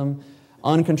Pentecostalism.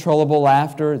 Uncontrollable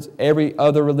laughter is every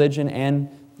other religion and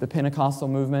the Pentecostal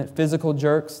movement. Physical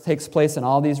jerks takes place in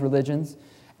all these religions.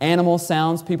 Animal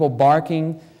sounds, people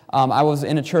barking. I was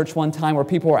in a church one time where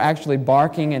people were actually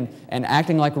barking and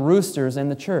acting like roosters in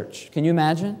the church. Can you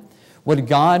imagine? Would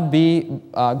God be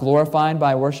glorified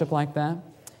by worship like that?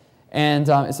 And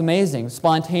it's amazing.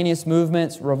 Spontaneous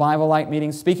movements, revival-like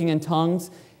meetings, speaking in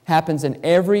tongues happens in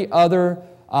every other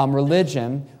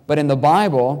religion, but in the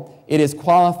Bible, it is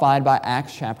qualified by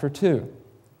Acts chapter 2.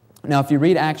 Now, if you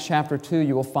read Acts chapter 2,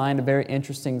 you will find a very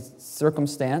interesting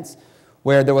circumstance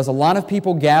where there was a lot of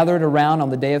people gathered around on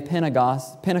the day of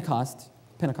Pentecost,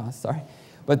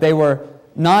 but they were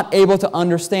not able to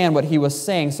understand what he was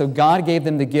saying, so God gave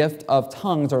them the gift of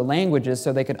tongues or languages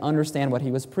so they could understand what he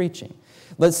was preaching.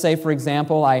 Let's say, for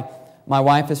example, my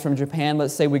wife is from Japan.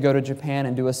 Let's say we go to Japan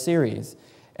and do a series.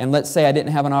 And let's say I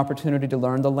didn't have an opportunity to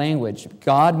learn the language.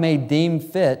 God may deem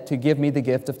fit to give me the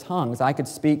gift of tongues. I could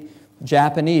speak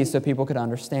Japanese so people could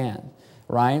understand,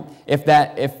 right?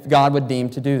 If God would deem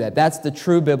to do that. That's the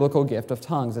true biblical gift of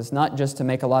tongues. It's not just to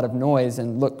make a lot of noise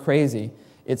and look crazy.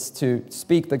 It's to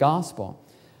speak the gospel.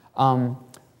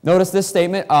 Notice this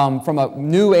statement from a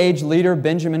New Age leader,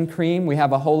 Benjamin Cream. We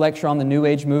have a whole lecture on the New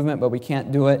Age movement, but we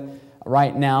can't do it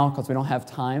right now because we don't have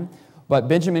time. But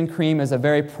Benjamin Cream is a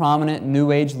very prominent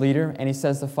New Age leader, and he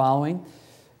says the following.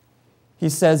 He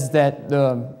says that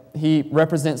he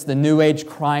represents the New Age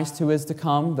Christ who is to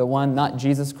come, the one, not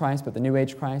Jesus Christ, but the New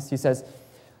Age Christ. He says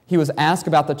he was asked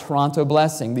about the Toronto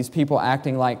blessing, these people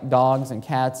acting like dogs and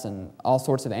cats and all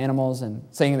sorts of animals and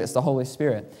saying that it's the Holy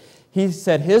Spirit. He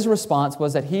said his response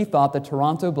was that he thought the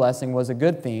Toronto blessing was a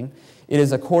good thing. It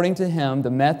is, according to him, the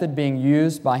method being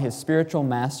used by his spiritual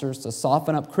masters to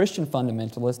soften up Christian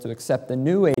fundamentalists to accept the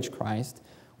New Age Christ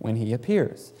when he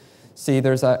appears. See,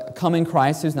 there's a coming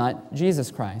Christ who's not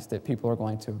Jesus Christ that people are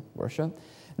going to worship.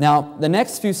 Now, the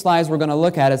next few slides we're going to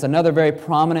look at is another very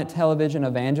prominent television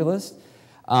evangelist.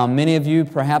 Many of you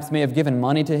perhaps may have given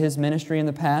money to his ministry in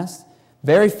the past.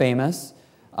 Very famous.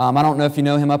 I don't know if you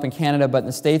know him up in Canada, but in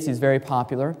the States he's very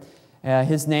popular.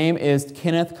 His name is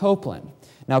Kenneth Copeland.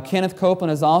 Now, Kenneth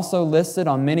Copeland is also listed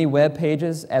on many web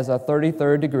pages as a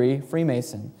 33rd degree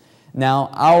Freemason. Now,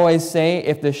 I always say,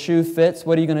 if the shoe fits,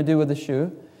 what are you going to do with the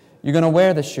shoe? You're going to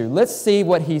wear the shoe. Let's see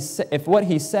if what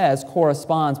he says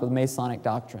corresponds with Masonic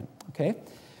doctrine. Okay?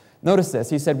 Notice this.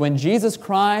 He said, when Jesus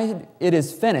cried, "It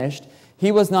is finished,"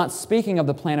 he was not speaking of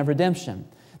the plan of redemption.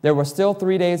 There were still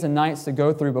 3 days and nights to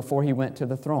go through before he went to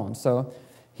the throne. So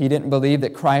he didn't believe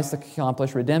that Christ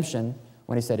accomplished redemption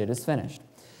when he said, "It is finished."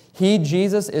 He,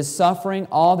 Jesus, is suffering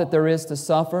all that there is to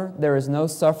suffer. There is no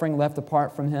suffering left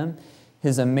apart from him.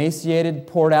 His emaciated,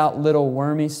 poured out little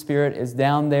wormy spirit is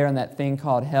down there in that thing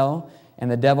called hell, and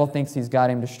the devil thinks he's got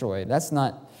him destroyed. That's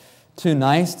not too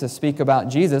nice to speak about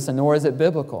Jesus, and nor is it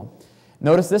biblical.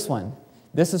 Notice this one.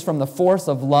 This is from the Force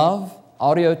of Love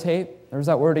audio tape. There's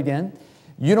that word again.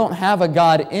 You don't have a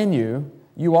God in you,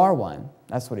 you are one.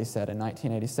 That's what he said in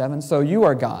 1987. So you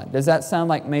are God. Does that sound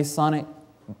like Masonic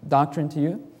doctrine to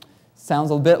you?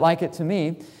 Sounds a bit like it to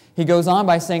me. He goes on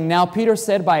by saying, "Now Peter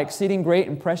said, by exceeding great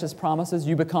and precious promises,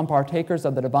 you become partakers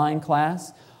of the divine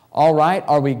class. All right,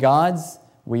 are we gods?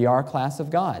 We are a class of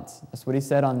gods." That's what he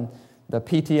said on the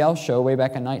PTL show way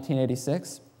back in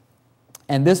 1986.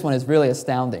 And this one is really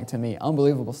astounding to me.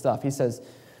 Unbelievable stuff. He says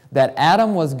that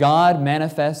Adam was God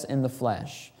manifest in the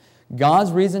flesh.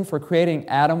 God's reason for creating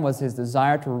Adam was his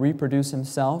desire to reproduce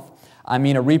himself. A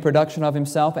reproduction of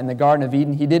himself. In the Garden of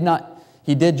Eden, he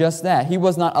did just that. He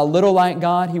was not a little like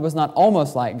God. He was not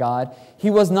almost like God. He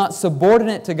was not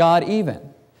subordinate to God even.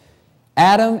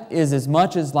 Adam is as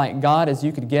much as like God as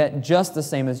you could get, just the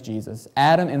same as Jesus.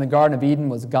 Adam in the Garden of Eden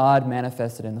was God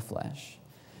manifested in the flesh.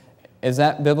 Is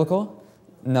that biblical?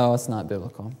 No, it's not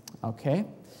biblical. Okay.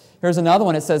 Here's another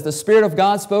one. It says, "The Spirit of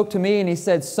God spoke to me, and He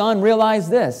said, 'Son, realize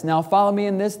this. Now follow me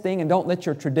in this thing, and don't let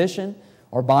your tradition,'"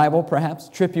 or Bible perhaps,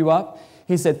 "'trip you up.'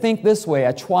 He said, 'Think this way.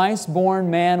 A twice-born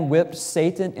man whipped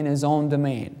Satan in his own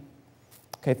domain.'"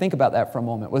 Okay, think about that for a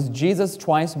moment. Was Jesus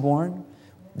twice born?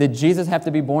 Did Jesus have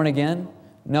to be born again?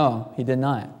 No, He did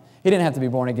not. He didn't have to be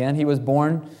born again. He was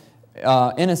born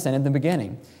innocent in the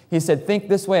beginning. He said, "Think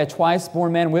this way. A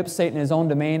twice-born man whipped Satan in his own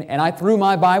domain, and I threw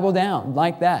my Bible down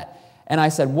like that. And I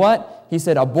said, 'What?' He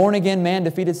said, 'A born-again man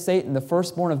defeated Satan. The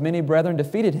firstborn of many brethren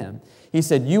defeated him.' He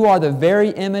said, 'You are the very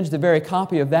image, the very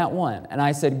copy of that one.' And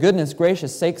I said, 'Goodness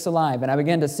gracious, sakes alive.' And I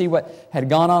began to see what had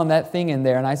gone on in that thing in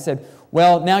there. And I said,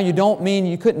 'Well, now you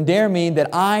couldn't dare mean that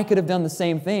I could have done the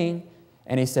same thing.'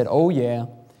 And he said, 'Oh yeah,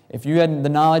 if you had the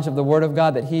knowledge of the Word of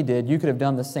God that he did, you could have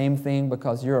done the same thing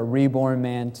because you're a reborn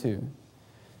man too.'"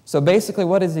 So basically,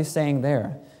 what is he saying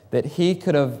there? That he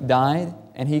could have died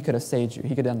and he could have saved you. He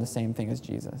could have done the same thing as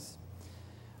Jesus.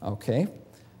 Okay.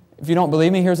 If you don't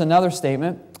believe me, here's another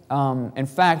statement. In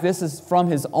fact, this is from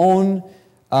his own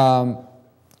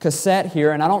cassette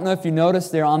here. And I don't know if you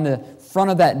noticed there on the front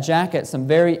of that jacket some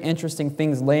very interesting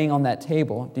things laying on that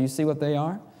table. Do you see what they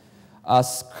are? A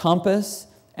compass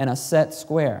and a set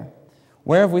square.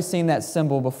 Where have we seen that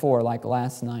symbol before, like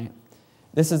last night?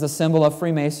 This is a symbol of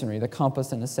Freemasonry, the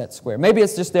compass and the set square. Maybe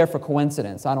it's just there for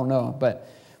coincidence. I don't know. But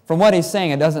from what he's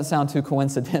saying, it doesn't sound too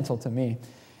coincidental to me.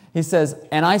 He says,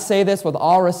 "And I say this with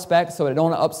all respect so it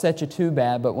don't upset you too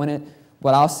bad,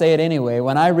 but I'll say it anyway.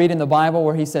 When I read in the Bible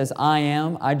where he says, 'I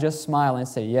am,' I just smile and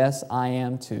say, 'Yes, I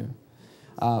am too.'"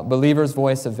 Believer's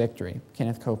voice of victory,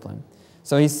 Kenneth Copeland.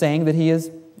 So he's saying that he is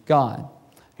God.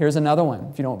 Here's another one,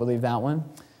 if you don't believe that one.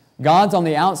 God's on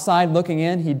the outside looking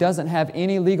in. He doesn't have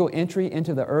any legal entry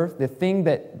into the earth. That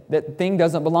thing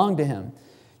doesn't belong to him.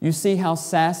 You see how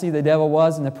sassy the devil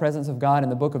was in the presence of God in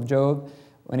the book of Job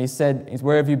when he said,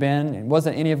 "Where have you been?" It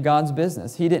wasn't any of God's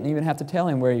business. He didn't even have to tell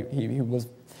him where he was.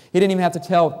 He didn't even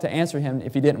have to answer him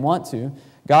if he didn't want to.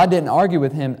 God didn't argue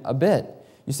with him a bit.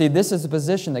 You see, this is the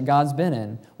position that God's been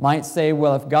in. Might say,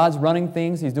 well, if God's running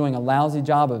things, He's doing a lousy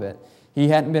job of it. He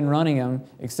hadn't been running them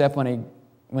except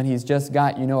when He's just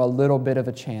got, a little bit of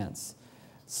a chance.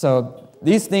 So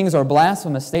these things are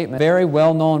blasphemous statements. A very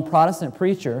well-known Protestant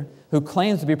preacher who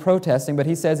claims to be protesting, but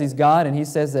he says he's God, and he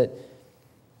says that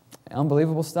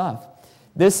unbelievable stuff.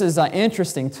 This is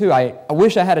interesting, too. I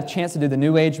wish I had a chance to do the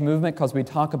New Age movement because we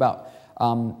talk about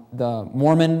the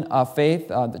Mormon faith,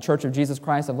 the Church of Jesus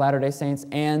Christ of Latter-day Saints,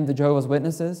 and the Jehovah's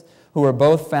Witnesses, who are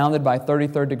both founded by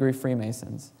 33rd degree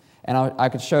Freemasons. And I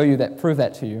could show you that, prove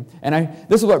that to you. And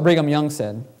this is what Brigham Young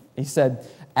said. He said,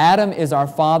 "Adam is our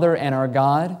father and our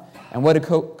God." And what did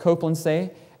Copeland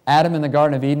say? Adam in the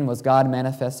Garden of Eden was God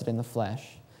manifested in the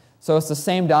flesh. So it's the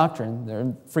same doctrine,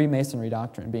 the Freemasonry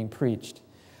doctrine being preached.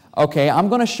 Okay, I'm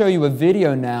going to show you a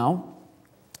video now,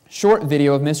 short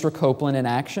video of Mr. Copeland in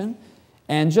action.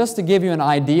 And just to give you an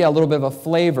idea, a little bit of a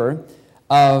flavor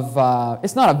of,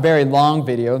 it's not a very long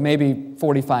video, maybe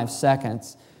 45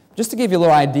 seconds, just to give you a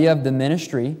little idea of the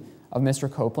ministry of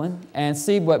Mr. Copeland and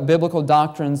see what biblical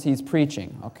doctrines he's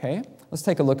preaching, okay? Let's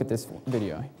take a look at this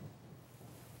video.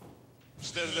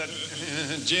 Instead of that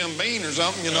Jim Beam or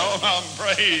something, you know,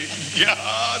 praise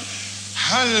God.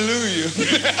 Hallelujah.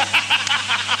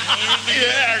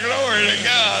 Yeah, glory to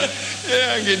God.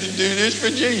 Yeah, I get to do this for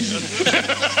Jesus.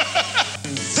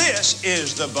 This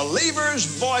is the Believer's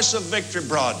Voice of Victory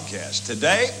broadcast.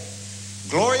 Today,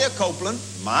 Gloria Copeland,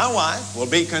 my wife, will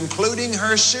be concluding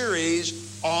her series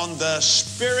on the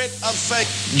spirit of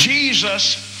faith.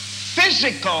 Jesus'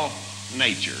 physical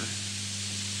nature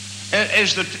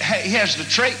he has the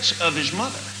traits of his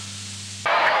mother.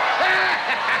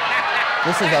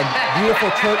 This is a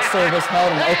beautiful church service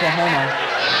held in Oklahoma.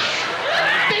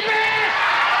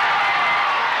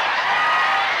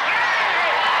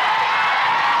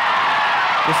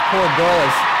 This poor girl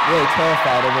is really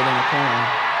terrified over in the corner.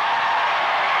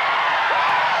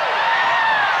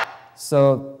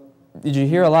 So, did you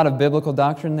hear a lot of biblical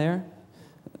doctrine there?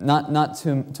 Not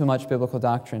too much biblical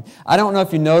doctrine. I don't know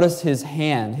if you noticed his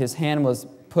hand. His hand was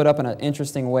put up in an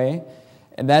interesting way.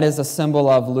 And that is a symbol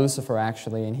of Lucifer,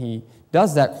 actually. And he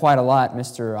does that quite a lot,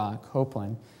 Mr.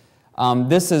 Copeland.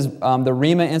 This is the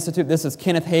Rhema Institute. This is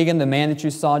Kenneth Hagin, the man that you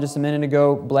saw just a minute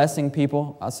ago, blessing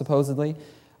people, supposedly.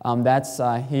 That's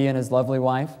he and his lovely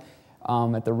wife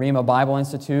at the Rhema Bible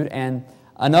Institute. And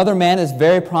another man is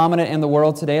very prominent in the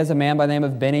world today is a man by the name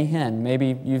of Benny Hinn.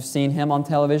 Maybe you've seen him on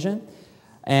television.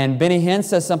 And Benny Hinn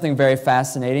says something very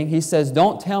fascinating. He says,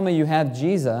 "Don't tell me you have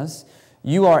Jesus.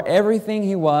 You are everything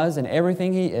he was and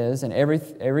everything he is and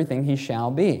everything he shall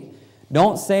be.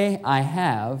 Don't say I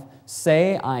have.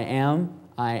 Say I am,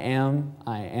 I am,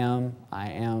 I am, I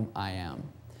am, I am."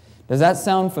 Does that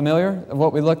sound familiar of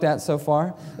what we looked at so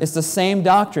far? It's the same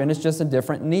doctrine. It's just a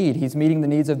different need. He's meeting the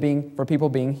needs for people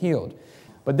being healed.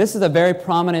 But this is a very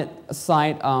prominent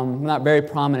site, not very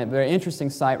prominent, very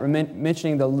interesting site,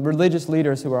 mentioning the religious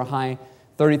leaders who are high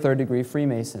 33rd degree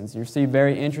Freemasons. You see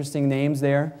very interesting names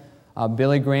there.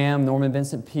 Billy Graham, Norman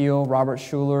Vincent Peale, Robert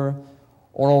Schuller,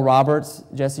 Oral Roberts,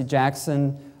 Jesse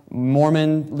Jackson,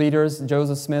 Mormon leaders,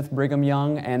 Joseph Smith, Brigham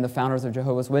Young, and the founders of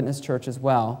Jehovah's Witness Church as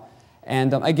well.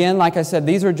 And again, like I said,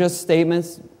 these are just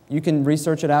statements. You can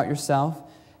research it out yourself.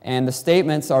 And the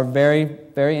statements are very,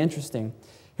 very interesting.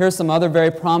 Here's some other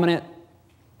very prominent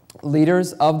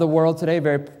leaders of the world today,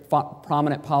 very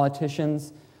prominent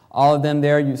politicians. All of them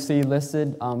there you see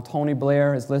listed. Tony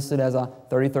Blair is listed as a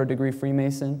 33rd degree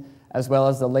Freemason, as well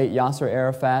as the late Yasser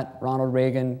Arafat, Ronald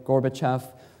Reagan, Gorbachev.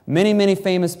 Many, many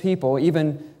famous people,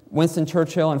 even Winston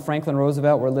Churchill and Franklin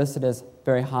Roosevelt were listed as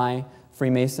very high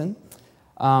Freemason.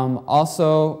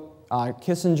 Also,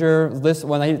 Kissinger, listed,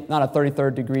 well, he's not a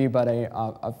 33rd degree, but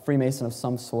a Freemason of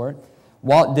some sort.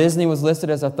 Walt Disney was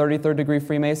listed as a 33rd degree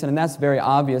Freemason, and that's very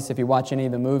obvious if you watch any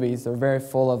of the movies. They're very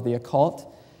full of the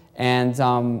occult,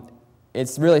 and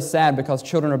it's really sad because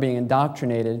children are being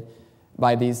indoctrinated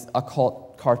by these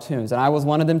occult cartoons. And I was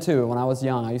one of them too when I was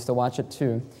young. I used to watch it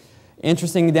too.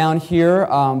 Interesting down here,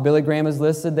 Billy Graham is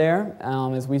listed there,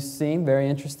 as we've seen, very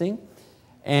interesting.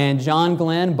 And John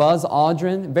Glenn, Buzz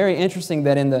Aldrin, very interesting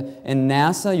that in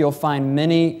NASA you'll find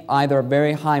many either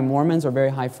very high Mormons or very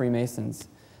high Freemasons.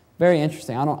 Very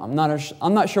interesting. I'm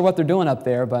not sure what they're doing up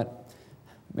there, but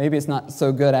maybe it's not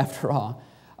so good after all.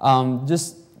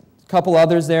 Just a couple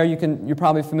others there you're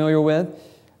probably familiar with.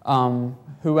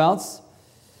 Who else?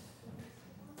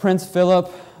 Prince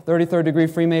Philip, 33rd degree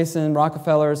Freemason,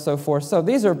 Rockefeller, so forth. So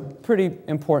these are pretty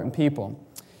important people.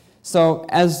 So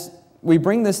as we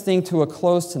bring this thing to a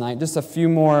close tonight, just a few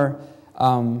more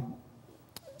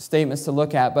statements to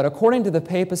look at. But according to the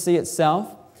papacy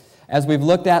itself, as we've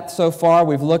looked at so far,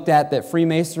 we've looked at that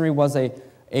Freemasonry was a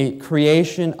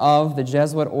creation of the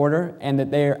Jesuit order and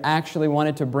that they actually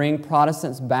wanted to bring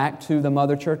Protestants back to the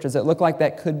mother church. Does it look like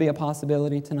that could be a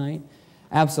possibility tonight?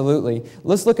 Absolutely.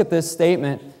 Let's look at this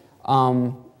statement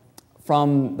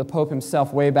from the Pope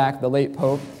himself way back, the late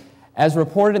Pope. As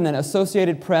reported in the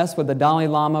Associated Press with the Dalai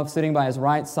Lama sitting by his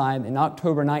right side in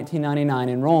October 1999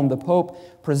 in Rome, the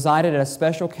Pope presided at a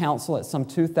special council at some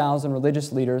 2,000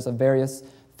 religious leaders of various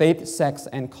faith, sects,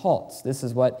 and cults. This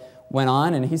is what went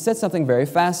on, and he said something very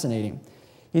fascinating.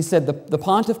 He said, the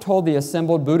pontiff told the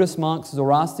assembled Buddhist monks,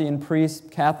 Zoroastrian priests,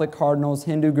 Catholic cardinals,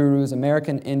 Hindu gurus,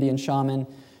 American Indian shaman,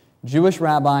 Jewish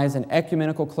rabbis, and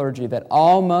ecumenical clergy that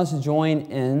all must join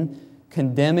in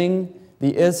condemning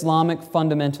the Islamic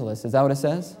fundamentalists. Is that what it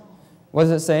says? What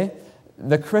does it say?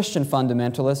 The Christian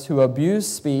fundamentalists who abuse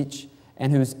speech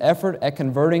and whose effort at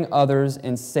converting others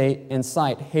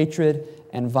incite hatred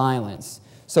and violence.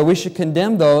 So we should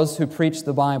condemn those who preach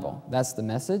the Bible. That's the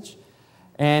message.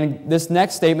 And this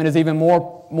next statement is even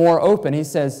more open. He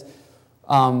says,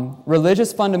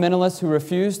 religious fundamentalists who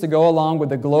refuse to go along with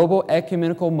the global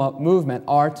ecumenical movement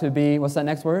are to be, what's that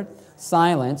next word?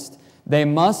 Silenced. They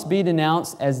must be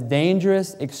denounced as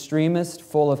dangerous extremists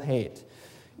full of hate.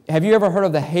 Have you ever heard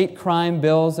of the hate crime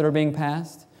bills that are being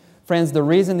passed? Friends, the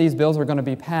reason these bills are going to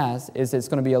be passed is it's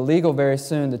going to be illegal very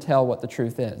soon to tell what the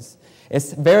truth is.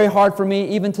 It's very hard for me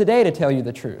even today to tell you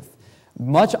the truth.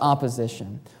 Much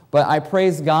opposition. But I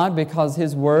praise God because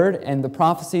His Word and the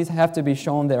prophecies have to be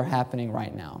shown they're happening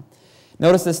right now.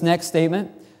 Notice this next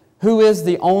statement. Who is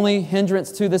the only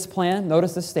hindrance to this plan?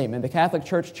 Notice this statement. The Catholic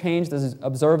Church changed the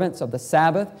observance of the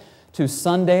Sabbath to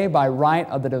Sunday by right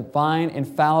of the divine,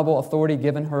 infallible authority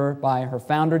given her by her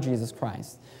founder, Jesus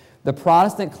Christ. The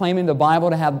Protestant claiming the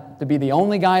Bible to be the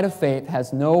only guide of faith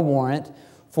has no warrant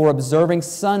for observing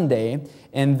Sunday.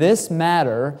 In this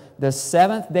matter, the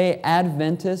Seventh-day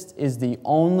Adventist is the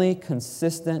only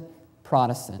consistent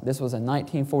Protestant. This was in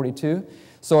 1942.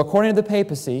 So according to the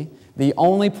papacy, the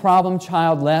only problem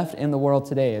child left in the world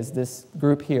today is this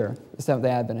group here, the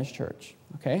Seventh-day Adventist Church.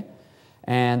 Okay?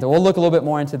 And we'll look a little bit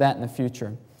more into that in the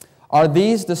future. Are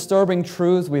these disturbing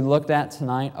truths we looked at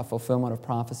tonight a fulfillment of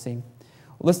prophecy?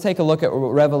 Well, let's take a look at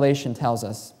what Revelation tells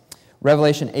us.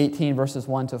 Revelation 18, verses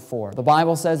 1 to 4. The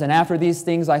Bible says, "And after these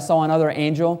things I saw another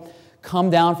angel come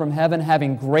down from heaven,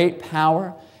 having great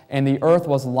power, and the earth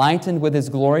was lightened with his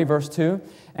glory." Verse 2,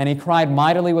 "And he cried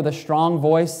mightily with a strong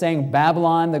voice, saying,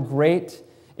 Babylon the great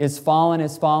is fallen,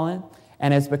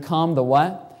 and has become the"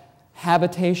 what?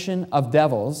 "Habitation of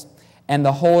devils, and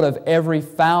the hold of every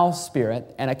foul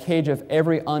spirit, and a cage of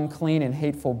every unclean and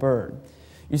hateful bird."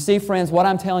 You see, friends, what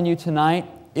I'm telling you tonight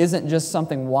isn't just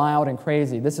something wild and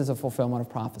crazy. This is a fulfillment of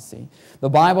prophecy. The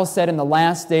Bible said in the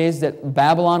last days that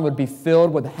Babylon would be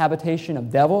filled with the habitation of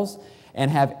devils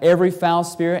and have every foul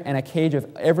spirit and a cage of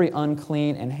every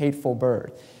unclean and hateful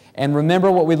bird. And remember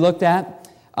what we looked at?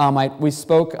 We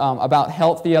spoke about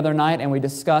health the other night, and we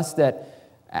discussed that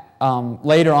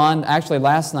later on, actually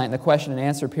last night in the question and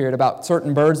answer period, about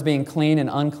certain birds being clean and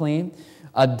unclean.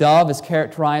 A dove is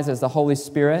characterized as the Holy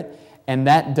Spirit, and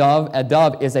a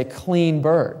dove is a clean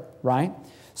bird, right?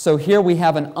 So here we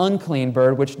have an unclean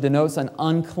bird, which denotes an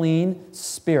unclean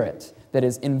spirit that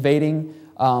is invading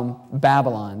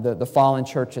Babylon, the fallen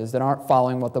churches that aren't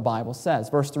following what the Bible says.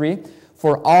 Verse 3,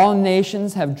 "For all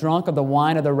nations have drunk of the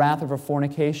wine of the wrath of her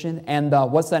fornication, and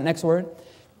what's that next word?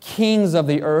 Kings of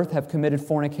the earth have committed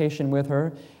fornication with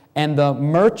her, and the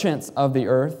merchants of the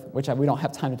earth," which we don't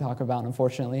have time to talk about,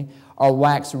 unfortunately, "are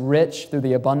waxed rich through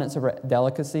the abundance of her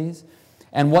delicacies."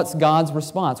 And what's God's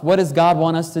response? What does God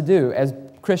want us to do as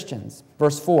Christians?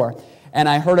 Verse 4, "And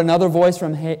I heard another voice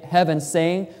from heaven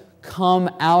saying, Come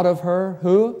out of her,"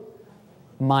 who?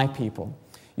 "My people."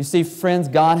 You see, friends,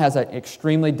 God has an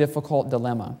extremely difficult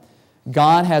dilemma.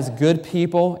 God has good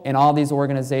people in all these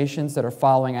organizations that are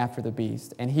following after the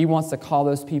beast, and He wants to call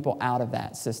those people out of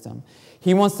that system.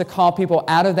 He wants to call people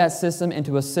out of that system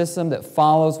into a system that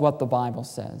follows what the Bible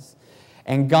says.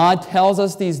 And God tells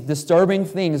us these disturbing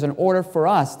things in order for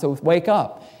us to wake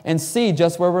up and see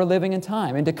just where we're living in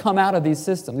time and to come out of these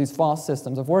systems, these false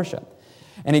systems of worship.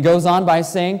 And He goes on by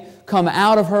saying, "Come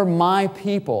out of her, my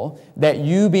people, that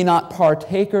you be not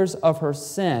partakers of her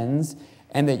sins,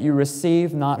 and that you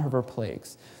receive not of her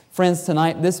plagues." Friends,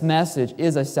 tonight, this message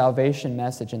is a salvation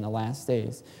message in the last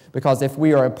days. Because if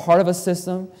we are a part of a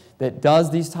system that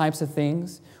does these types of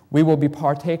things, we will be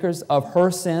partakers of her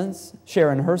sins,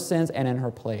 share in her sins and in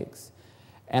her plagues.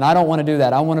 And I don't want to do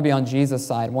that. I want to be on Jesus'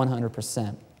 side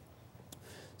 100%.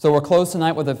 So we're closed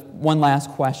tonight with one last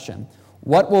question.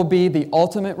 What will be the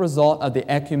ultimate result of the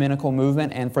ecumenical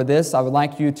movement? And for this, I would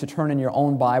like you to turn in your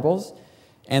own Bibles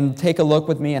and take a look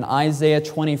with me in Isaiah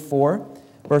 24,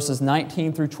 verses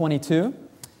 19 through 22.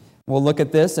 We'll look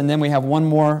at this, and then we have one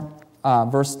more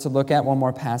verse to look at, one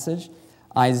more passage.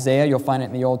 Isaiah, you'll find it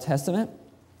in the Old Testament.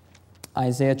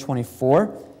 Isaiah 24,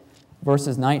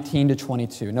 verses 19 to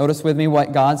 22. Notice with me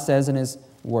what God says in His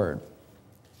Word.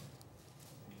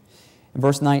 In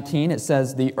verse 19, it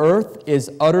says, "The earth is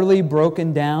utterly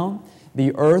broken down.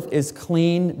 The earth is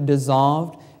clean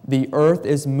dissolved. The earth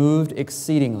is moved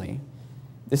exceedingly."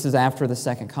 This is after the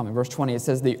second coming. Verse 20, it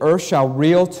says, "The earth shall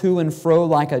reel to and fro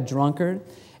like a drunkard,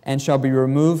 and shall be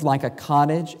removed like a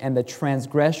cottage, and the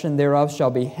transgression thereof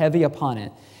shall be heavy upon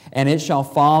it, and it shall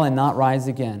fall and not rise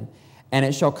again. And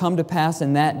it shall come to pass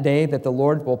in that day that the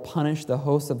Lord will punish the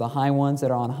hosts of the high ones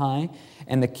that are on high,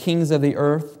 and the kings of the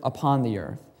earth upon the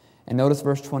earth." And notice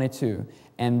verse 22,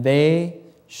 "And they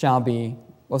shall be,"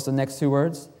 what's the next two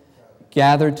words?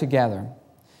 "Gathered together."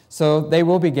 So they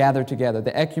will be gathered together.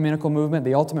 The ecumenical movement,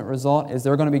 the ultimate result is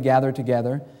they're going to be gathered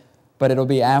together. but it'll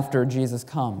be after Jesus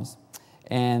comes,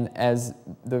 and as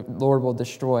the Lord will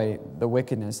destroy the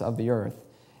wickedness of the earth.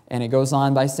 And it goes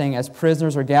on by saying, as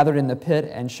prisoners are gathered in the pit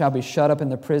and shall be shut up in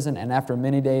the prison, and after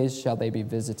many days shall they be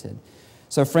visited.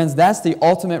 So friends, that's the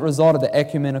ultimate result of the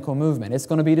ecumenical movement. It's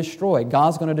going to be destroyed.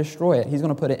 God's going to destroy it. He's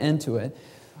going to put an end to it.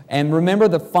 And remember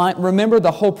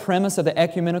the whole premise of the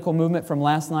ecumenical movement from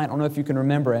last night? I don't know if you can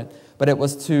remember it, but it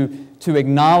was to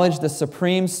acknowledge the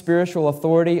supreme spiritual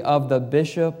authority of the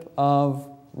Bishop of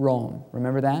Rome.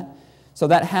 Remember that? So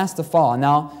that has to fall.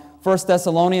 Now, 1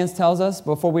 Thessalonians tells us,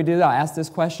 before we do that, I ask this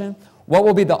question: what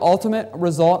will be the ultimate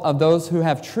result of those who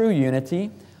have true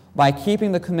unity by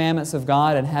keeping the commandments of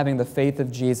God and having the faith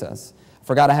of Jesus? I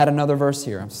forgot I had another verse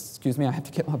here. Excuse me, I have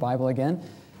to get my Bible again.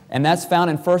 And that's found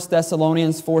in 1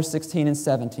 Thessalonians 4:16 and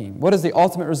 17. What is the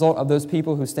ultimate result of those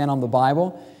people who stand on the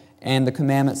Bible and the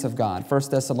commandments of God? 1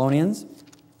 Thessalonians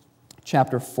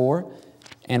chapter 4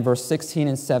 and verse 16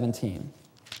 and 17.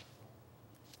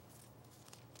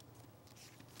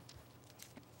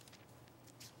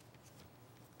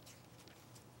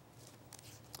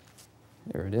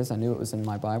 There it is. I knew it was in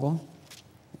my Bible.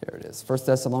 There it is. 1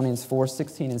 Thessalonians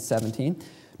 4:16 and 17.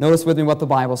 Notice with me what the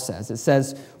Bible says. It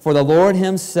says, "For the Lord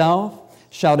himself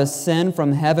shall descend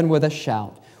from heaven with a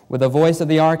shout, with the voice of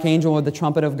the archangel, with the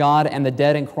trumpet of God, and the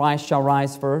dead in Christ shall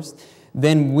rise first.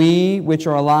 Then we which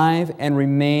are alive and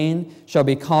remain shall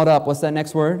be caught up," what's that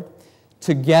next word?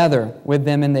 "Together with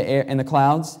them in the air, in the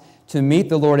clouds, to meet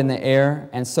the Lord in the air,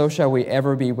 and so shall we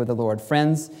ever be with the Lord."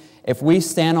 Friends, if we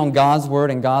stand on God's word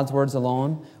and God's words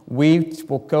alone, we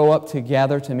will go up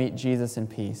together to meet Jesus in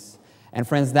peace. And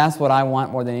friends, that's what I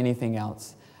want more than anything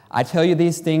else. I tell you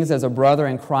these things as a brother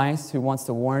in Christ who wants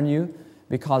to warn you,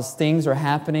 because things are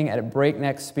happening at a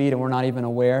breakneck speed and we're not even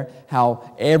aware how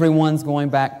everyone's going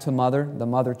back to the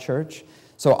mother church.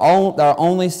 So our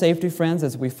only safety, friends,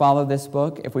 as we follow this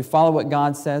book, if we follow what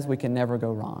God says, we can never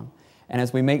go wrong. And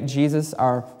as we make Jesus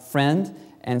our friend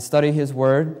and study his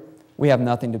word, we have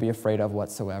nothing to be afraid of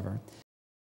whatsoever.